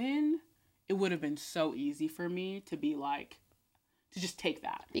not been, it would have been so easy for me to be like, to just take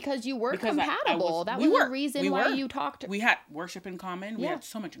that. Because you were compatible. That was the reason why you talked. We had worship in common. We had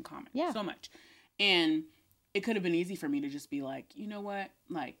so much in common. Yeah. So much. And it could have been easy for me to just be like, you know what?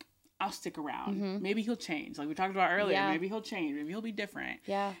 Like, I'll stick around. Mm-hmm. Maybe he'll change. Like we talked about earlier. Yeah. Maybe he'll change. Maybe he'll be different.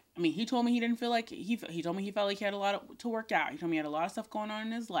 Yeah. I mean, he told me he didn't feel like, he told me he felt like he had a lot to work out. He told me he had a lot of stuff going on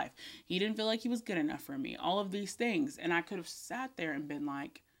in his life. He didn't feel like he was good enough for me. All of these things. And I could have sat there and been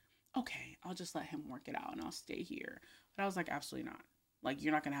like, okay, I'll just let him work it out and I'll stay here. But I was like, absolutely not. Like,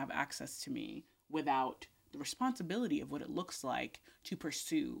 you're not going to have access to me without the responsibility of what it looks like to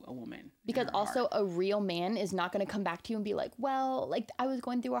pursue a woman. Because also a real man is not going to come back to you and be like, well, like I was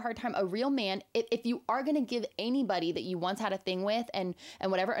going through a hard time. A real man, if you are going to give anybody that you once had a thing with and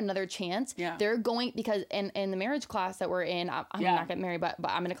whatever another chance, they're going, because in the marriage class that we're in, I'm not getting married, but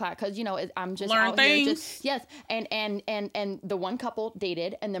I'm in a class because, you know, I'm just learn out things. Here. Yes. And the one couple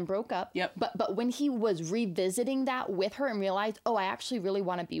dated and then broke up. Yep. But when he was revisiting that with her and realized, oh, I actually really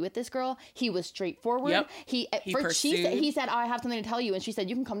want to be with this girl, he was straightforward. Yep. He said, oh, I have something to tell you. And she said,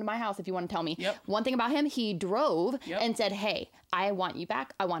 you can come to my house if you want to tell me. Yep. One thing about him, he drove and said, hey, I want you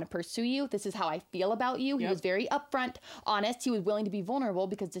back. I want to pursue you. This is how I feel about you. He was very upfront, honest. He was willing to be vulnerable,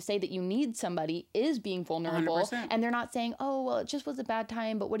 because to say that you need somebody is being vulnerable. 100%. And they're not saying, oh, well, it just was a bad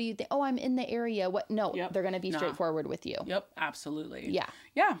time, but what do you think? Oh, I'm in the area. What? No, they're going to be straightforward with you. Yep, absolutely. Yeah.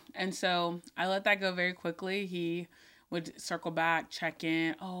 Yeah. And so I let that go very quickly. He would circle back, check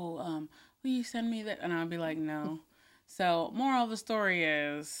in. Oh, will you send me that? And I'd be like, no. So moral of the story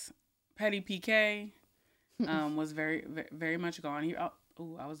is Petty PK was very, very, very much gone. I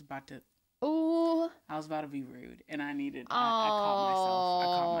was about to be rude, and I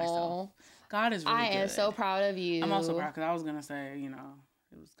caught myself. God is really good. I am so proud of you. I'm also proud because I was going to say, you know,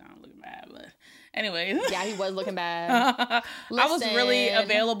 it was kind of looking bad, but anyways. Yeah, he was looking bad. I was really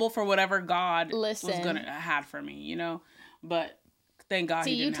available for whatever God was going to had for me, you know, but thank God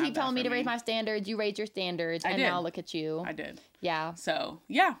he didn't have that. See, you keep telling me to raise my standards. You raised your standards. And now look at you. I did. Yeah. So,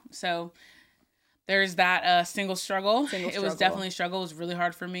 yeah. So, there's that single struggle. It was definitely a struggle. It was really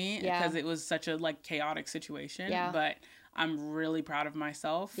hard for me because it was such a, like, chaotic situation. Yeah. But I'm really proud of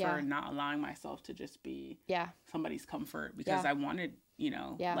myself for not allowing myself to just be somebody's comfort, because I wanted, you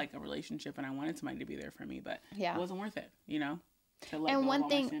know, like a relationship, and I wanted somebody to be there for me, but it wasn't worth it, you know? And one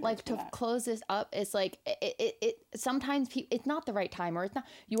thing, like, to close this up, is like it sometimes it's not the right time, or it's not,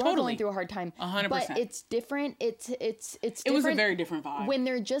 you are going through a hard time, 100%. but it's different. It's different. It was a very different vibe when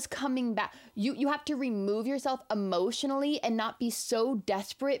they're just coming back. You have to remove yourself emotionally and not be so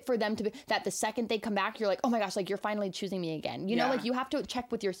desperate for them to be that the second they come back, you're like, oh my gosh, like you're finally choosing me again. You know, like you have to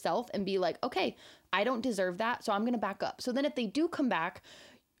check with yourself and be like, okay, I don't deserve that, so I'm gonna back up. So then if they do come back,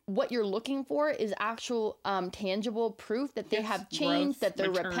 what you're looking for is actual tangible proof that they have changed, that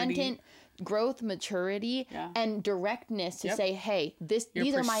they're repentant, growth, maturity, and directness to say, hey, these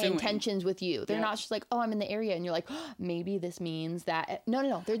are my intentions with you. They're not just like, oh, I'm in the area, and you're like, oh, maybe this means that.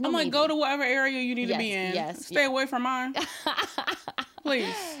 No. There's no I'm like, maybe. go to whatever area you need to be in. Stay away from mine.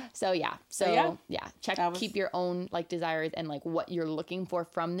 Please. So check, keep your own like desires and like what you're looking for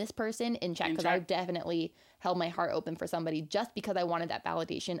from this person in check, because I've definitely held my heart open for somebody just because I wanted that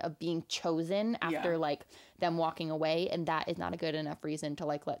validation of being chosen after like them walking away, and that is not a good enough reason to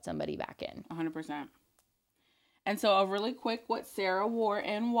like let somebody back in. 100%. And so a really quick, what Sarah wore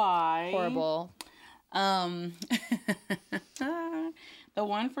and why. Horrible. The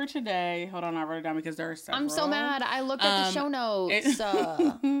one for today, hold on, I wrote it down because there are several. I'm so mad. I looked at the show notes.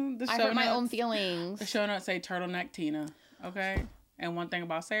 I hurt my own feelings. The show notes say turtleneck Tina, okay? And one thing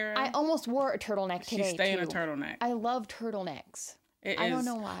about Sarah, I almost wore a turtleneck today. She's staying a turtleneck. I love turtlenecks. I don't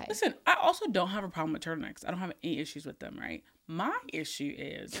know why. Listen, I also don't have a problem with turtlenecks. I don't have any issues with them, right? My issue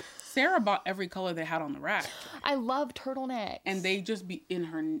is Sarah bought every color they had on the rack. I love turtlenecks. And they just be in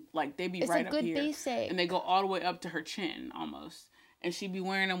her, like, they be right up here. It's a good basic. And they go all the way up to her chin, almost. And she'd be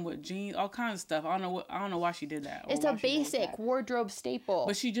wearing them with jeans, all kinds of stuff. I don't know why she did that. It's a basic wardrobe staple.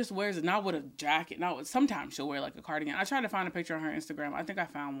 But she just wears it, not with a jacket. Sometimes she'll wear like a cardigan. I tried to find a picture on her Instagram. I think I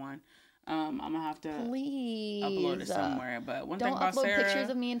found one. I'm gonna have to upload it somewhere. But one thing about Sarah, don't upload pictures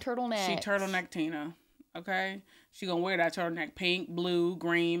of me in turtlenecks. She turtleneck Tina. Okay, she gonna wear that turtleneck: pink, blue,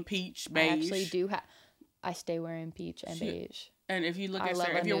 green, peach, beige. I actually do have. I stay wearing peach and beige. And if you look at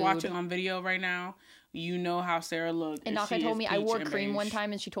Sarah, if you're watching on video right now, you know how Sarah looked. And Naka told me I wore cream one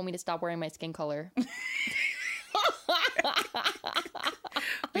time, and she told me to stop wearing my skin color.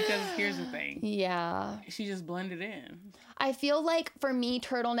 Because here's the thing. Yeah. She just blended in. I feel like for me,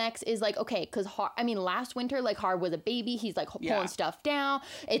 turtlenecks is like, okay, because last winter, like Har was a baby. He's like pulling stuff down.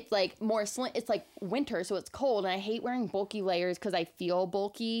 It's like more slim. It's like winter, so it's cold. And I hate wearing bulky layers because I feel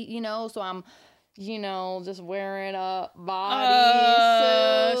bulky, you know? So I'm, just wearing a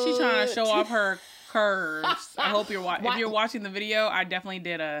bodysuit. She's trying to show off her curves. I hope you're watching. If you're watching the video, I definitely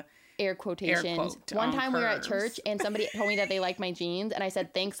did a air quotations. One time we were at church and somebody told me that they liked my jeans, and I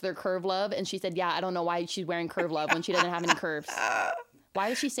said, thanks, they're curve love. And she said, yeah, I don't know why she's wearing curve love when she doesn't have any curves. Why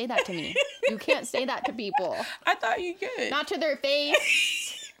does she say that to me? You can't say that to people. I thought you could. Not to their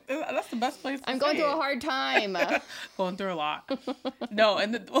face. That's the best place to I'm going say through it. a hard time. Going through a lot. No,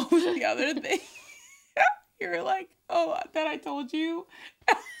 and what was the other thing? You were like, oh, that I told you.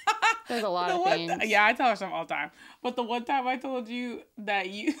 There's a lot of things. Yeah, I tell her stuff all the time. But the one time I told you that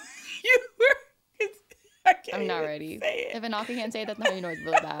you were, I'm not ready. Say it. If Anaka can't say it, that's not how you know it's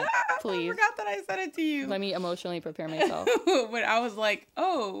really bad. Please. I forgot that I said it to you. Let me emotionally prepare myself. But I was like,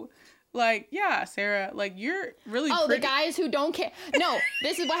 oh, like, yeah, Sarah, like, you're really the guys who don't care. No,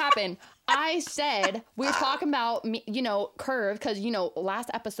 this is what happened. I said, we were talking about, curve, because, last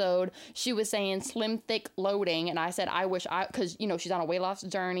episode, she was saying slim, thick, loading, and I said, because, she's on a weight loss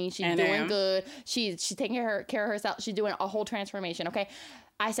journey, she's doing good, she's taking care of herself, she's doing a whole transformation, okay?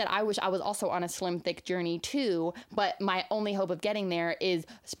 I said, I wish I was also on a slim, thick journey too, but my only hope of getting there is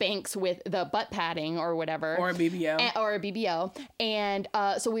Spanx with the butt padding or whatever. Or a BBL. Or a BBL. And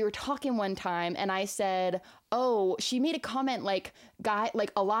so we were talking one time and I said, oh, she made a comment like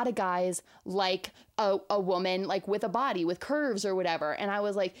a lot of guys like a woman like with a body, with curves or whatever. And I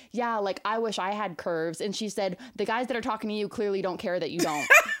was like, yeah, like I wish I had curves. And she said, the guys that are talking to you clearly don't care that you don't.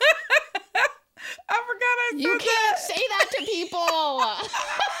 I forgot You can't say that to people.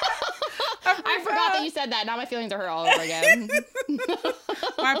 I forgot that you said that. Now my feelings are hurt all over again.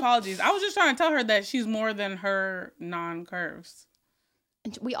 My apologies. I was just trying to tell her that she's more than her non-curves.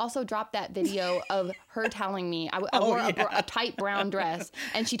 And we also dropped that video of her telling me I wore a tight brown dress,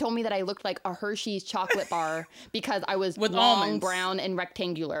 and she told me that I looked like a Hershey's chocolate bar because I was with long, almonds. Brown, and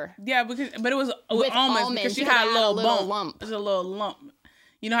rectangular. Yeah, but it was with almonds because she had a little lump. It was a little lump.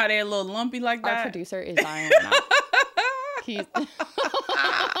 You know how they're a little lumpy like that? Our producer is dying right now. He's...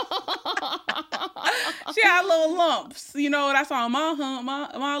 She had little lumps. That's on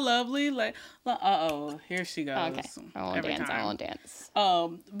my lovely. Like, here she goes. Okay, I won't dance.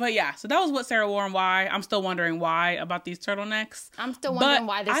 But yeah, so that was what Sarah wore and why. I'm still wondering why about these turtlenecks. I'm still wondering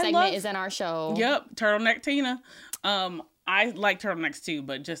why this segment is in our show. Yep, turtleneck Tina. I like turtlenecks too,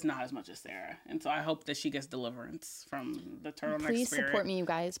 but just not as much as Sarah. And so I hope that she gets deliverance from the turtleneck Please spirit. Support me, you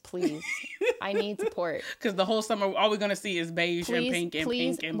guys. Please. I need support. Because the whole summer, all we're going to see is beige and pink and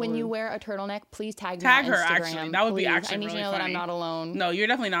pink and blue. When you wear a turtleneck, please tag me on her, Instagram. Actually. That would be actually really funny. I need to know that I'm not alone. No, you're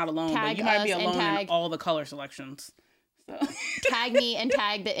definitely not alone. But you might be alone in all the color selections. So. Tag me and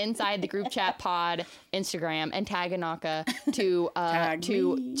tag the Inside the Group Chat Pod Instagram and tag Anaka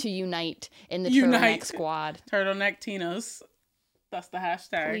to unite in the turtleneck squad. Turtleneck Tinas. That's the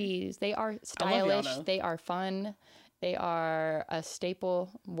hashtag. Please. They are stylish. They are fun. They are a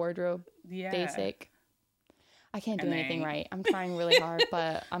staple wardrobe. Yeah. Basic. I can't do anything right. I'm trying really hard,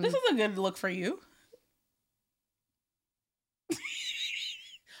 but This is a good look for you.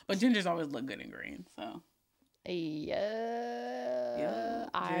 But gingers always look good in green, so. Yeah.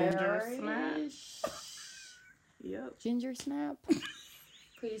 Ginger snap. Yep. Ginger snap.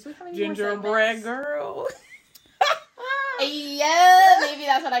 Please, we have Gingerbread girl. Yeah, maybe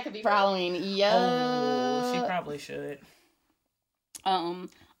that's what I could be for Halloween. Yeah. Oh, she probably should.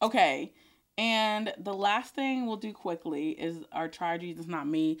 Okay. And the last thing we'll do quickly is our Try Jesus Not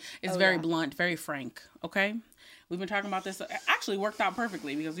Me. It's very blunt, very frank. Okay. We've been talking about this. It actually worked out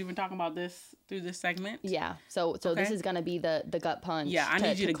perfectly because we've been talking about this through this segment. Yeah. So this is gonna be the gut punch. Yeah, I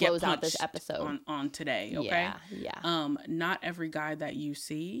need you to close out this episode on today. Okay. Yeah. Not every guy that you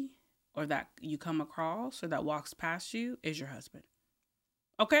see or that you come across or that walks past you is your husband.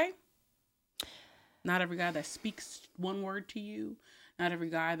 Okay? Not every guy that speaks one word to you, not every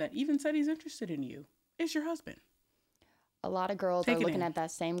guy that even said he's interested in you is your husband. A lot of girls are looking at that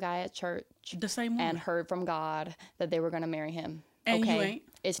same guy at church. The same one. And heard from God that they were going to marry him. And you ain't.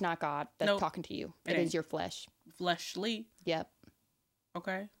 It's not God that's talking to you. It is your flesh. Fleshly. Yep.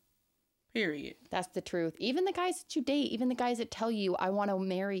 Okay. Period. That's the truth. Even the guys that you date, even the guys that tell you, I want to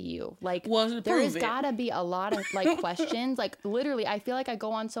marry you. Like, there has got to be a lot of, like, questions. Like, literally, I feel like I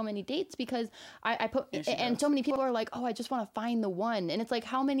go on so many dates because I put, and so many people are like, oh, I just want to find the one. And it's like,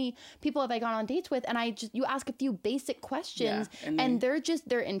 how many people have I gone on dates with? And you ask a few basic questions and they're just,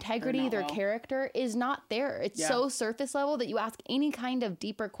 their integrity, their character is not there. It's so surface level that you ask any kind of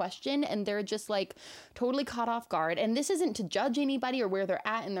deeper question and they're just, like, totally caught off guard. And this isn't to judge anybody or where they're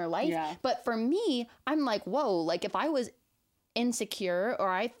at in their life. Yeah. But for me, I'm like, whoa, like if I was insecure or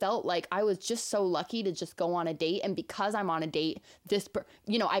I felt like I was just so lucky to just go on a date and because I'm on a date,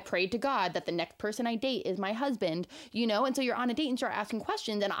 I prayed to God that the next person I date is my husband, and so you're on a date and start asking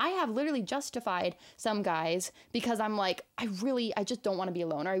questions and I have literally justified some guys because I'm like, I just don't want to be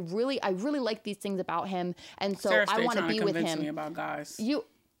alone. Or I really like these things about him and so Sarah's I want to be with him. Me about guys.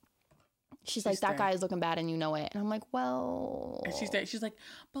 She's like, that guy is looking bad and you know it. And I'm like, well. And she's like,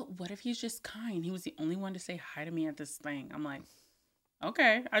 but what if he's just kind? He was the only one to say hi to me at this thing. I'm like,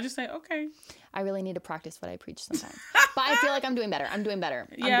 Okay. I just say, okay. I really need to practice what I preach sometimes. But I feel like I'm doing better. I'm doing better.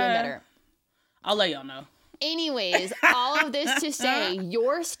 I'll let y'all know. Anyways, all of this to say, you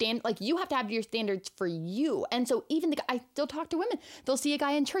have to have your standards for you. And so even I still talk to women. They'll see a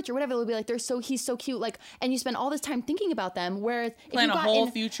guy in church or whatever. They'll be like, he's so cute. Like, and you spend all this time thinking about them. Whereas plan a whole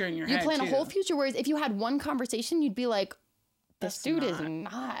future in your head. You plan a whole future. Whereas if you had one conversation, you'd be like, this dude is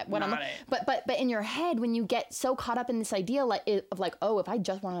not what I'm. But in your head, when you get so caught up in this idea of like, oh, if I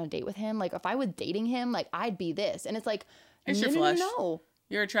just went on a date with him, like if I was dating him, like I'd be this. And it's like, it's your flesh. No.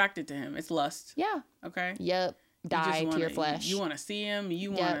 You're attracted to him. It's lust. Yeah. Okay. Yep. Die to your flesh. You want to see him.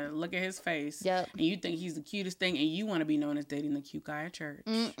 You want to look at his face. Yep. And you think he's the cutest thing, and you want to be known as dating the cute guy at church.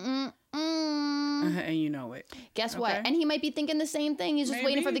 And you know it. Guess what? And he might be thinking the same thing. He's just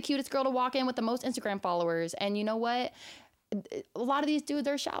waiting for the cutest girl to walk in with the most Instagram followers. And you know what? A lot of these dudes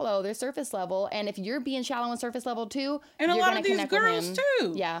are shallow. They're surface level. And if you're being shallow and surface level too, and a lot of these girls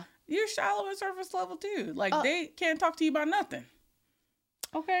too. Yeah. You're shallow and surface level too. Like they can't talk to you about nothing.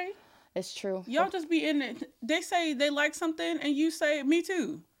 Okay. It's true. Y'all just be in it. They say they like something and you say, me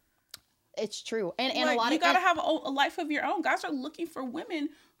too. It's true. And like, a lot you gotta have a life of your own. Guys are looking for women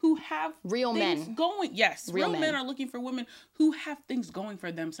who have real men going. Yes. Real men are looking for women who have things going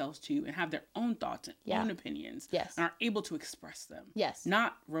for themselves too and have their own thoughts and own opinions. Yes. And are able to express them. Yes.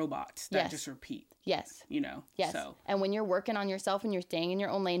 Not robots that just repeat. Yes. You know? Yes. So. And when you're working on yourself and you're staying in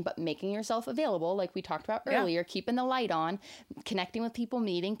your own lane, but making yourself available, like we talked about earlier, keeping the light on, connecting with people,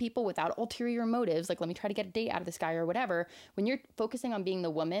 meeting people without ulterior motives, like let me try to get a date out of this guy or whatever. When you're focusing on being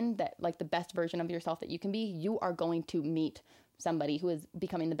the woman that, like the best version of yourself that you can be, you are going to meet somebody who is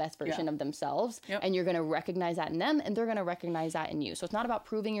becoming the best version of themselves. And you're going to recognize that in them and they're going to recognize that in you. So it's not about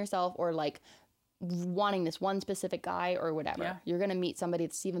proving yourself or like wanting this one specific guy or whatever. Yeah. You're going to meet somebody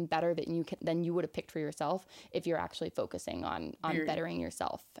that's even better than you would have picked for yourself if you're actually focusing on bettering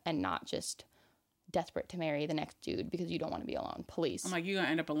yourself and not just desperate to marry the next dude because you don't want to be alone. Please. I'm like, you're going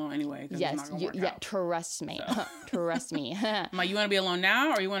to end up alone anyway. Yes. Trust me. So. Trust me. I'm like, you want to be alone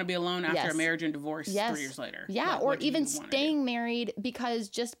now or you want to be alone after a marriage and divorce 3 years later? Yeah. Like, or even staying married because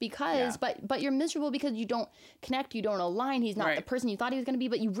but you're miserable because you don't connect, you don't align. He's not the person you thought he was going to be,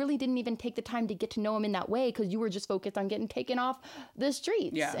 but you really didn't even take the time to get to know him in that way because you were just focused on getting taken off the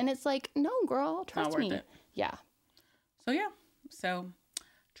streets. Yeah. And it's like, no, girl, trust me. It. Yeah. So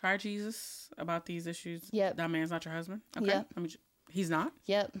try Jesus about these issues. Yep. That man's not your husband. Okay. Yep. He's not.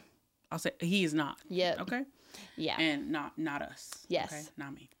 Yep. I'll say he is not. Yep. Okay. Yeah. And not us. Yes. Okay.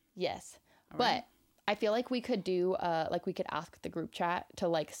 Not me. Yes. All right. I feel like we could do we could ask the group chat to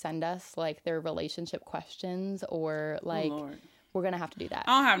like send us like their relationship questions or like we're gonna have to do that.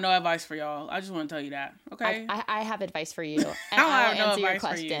 I don't have no advice for y'all. I just want to tell you that. Okay. I have advice for you. And I will answer your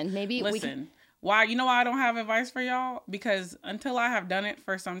question. Maybe listen. Why I don't have advice for y'all? Because until I have done it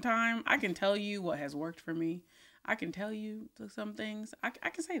for some time, I can tell you what has worked for me. I can tell you some things. I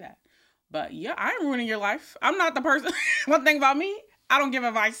can say that. But yeah, I ain't ruining your life. I'm not the person. One thing about me, I don't give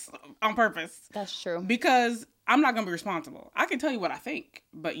advice on purpose. That's true. Because I'm not going to be responsible. I can tell you what I think,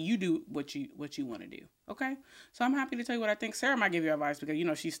 but you do what you want to do. Okay? So I'm happy to tell you what I think. Sarah might give you advice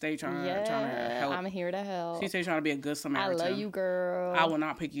because, she stays trying to help. I'm here to help. She stays trying to be a good Samaritan. I love you, girl. I will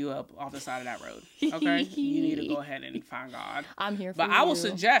not pick you up off the side of that road. Okay? You need to go ahead and find God. I'm here for you. But I will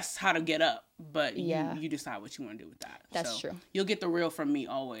suggest how to get up, but you decide what you want to do with that. That's true. You'll get the real from me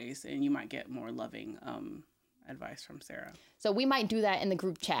always, and you might get more loving advice from Sarah. So we might do that in the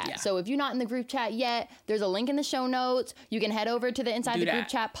group chat. Yeah. So if you're not in the group chat yet, there's a link in the show notes. You can head over to the Inside the Group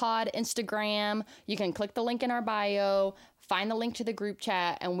Chat pod Instagram. You can click the link in our bio, find the link to the group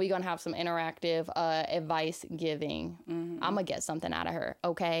chat, and we're going to have some interactive advice giving. Mm-hmm. I'm going to get something out of her,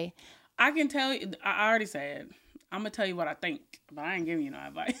 okay? I can tell you, I already said, I'm going to tell you what I think, but I ain't giving you no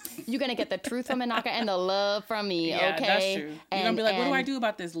advice. You're going to get the truth from Anaka and the love from me, okay? Yeah, that's true. You're going to be like, what do I do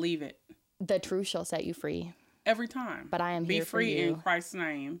about this? Leave it. The truth shall set you free. Every time. But I am here for you. Be free in Christ's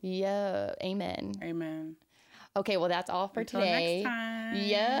name. Yeah. Amen. Amen. Okay, well, that's all for Until today. Next time.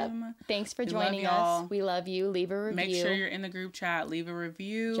 Yep. Thanks for joining us. We love you. Leave a review. Make sure you're in the group chat. Leave a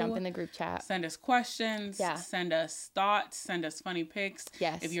review. Jump in the group chat. Send us questions. Yeah. Send us thoughts. Send us funny pics.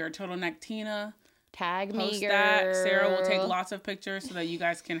 Yes. If you're a turtleneck Tina, tag me, girl. That. Sarah will take lots of pictures so that you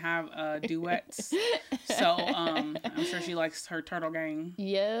guys can have duets. So I'm sure she likes her turtle gang.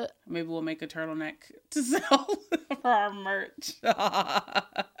 Yeah. Maybe we'll make a turtleneck to sell for our merch.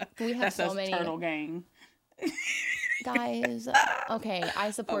 We have so many turtle gang. Guys, okay, I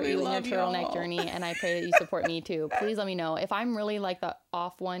support you in your turtleneck journey, and I pray that you support me too. Please let me know. If I'm really like the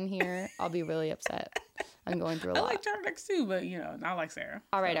off one here, I'll be really upset. I'm going through a lot. I like turtlenecks too, but not like Sarah.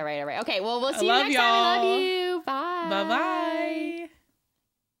 All right. Okay, well, we'll see you next time. I love you.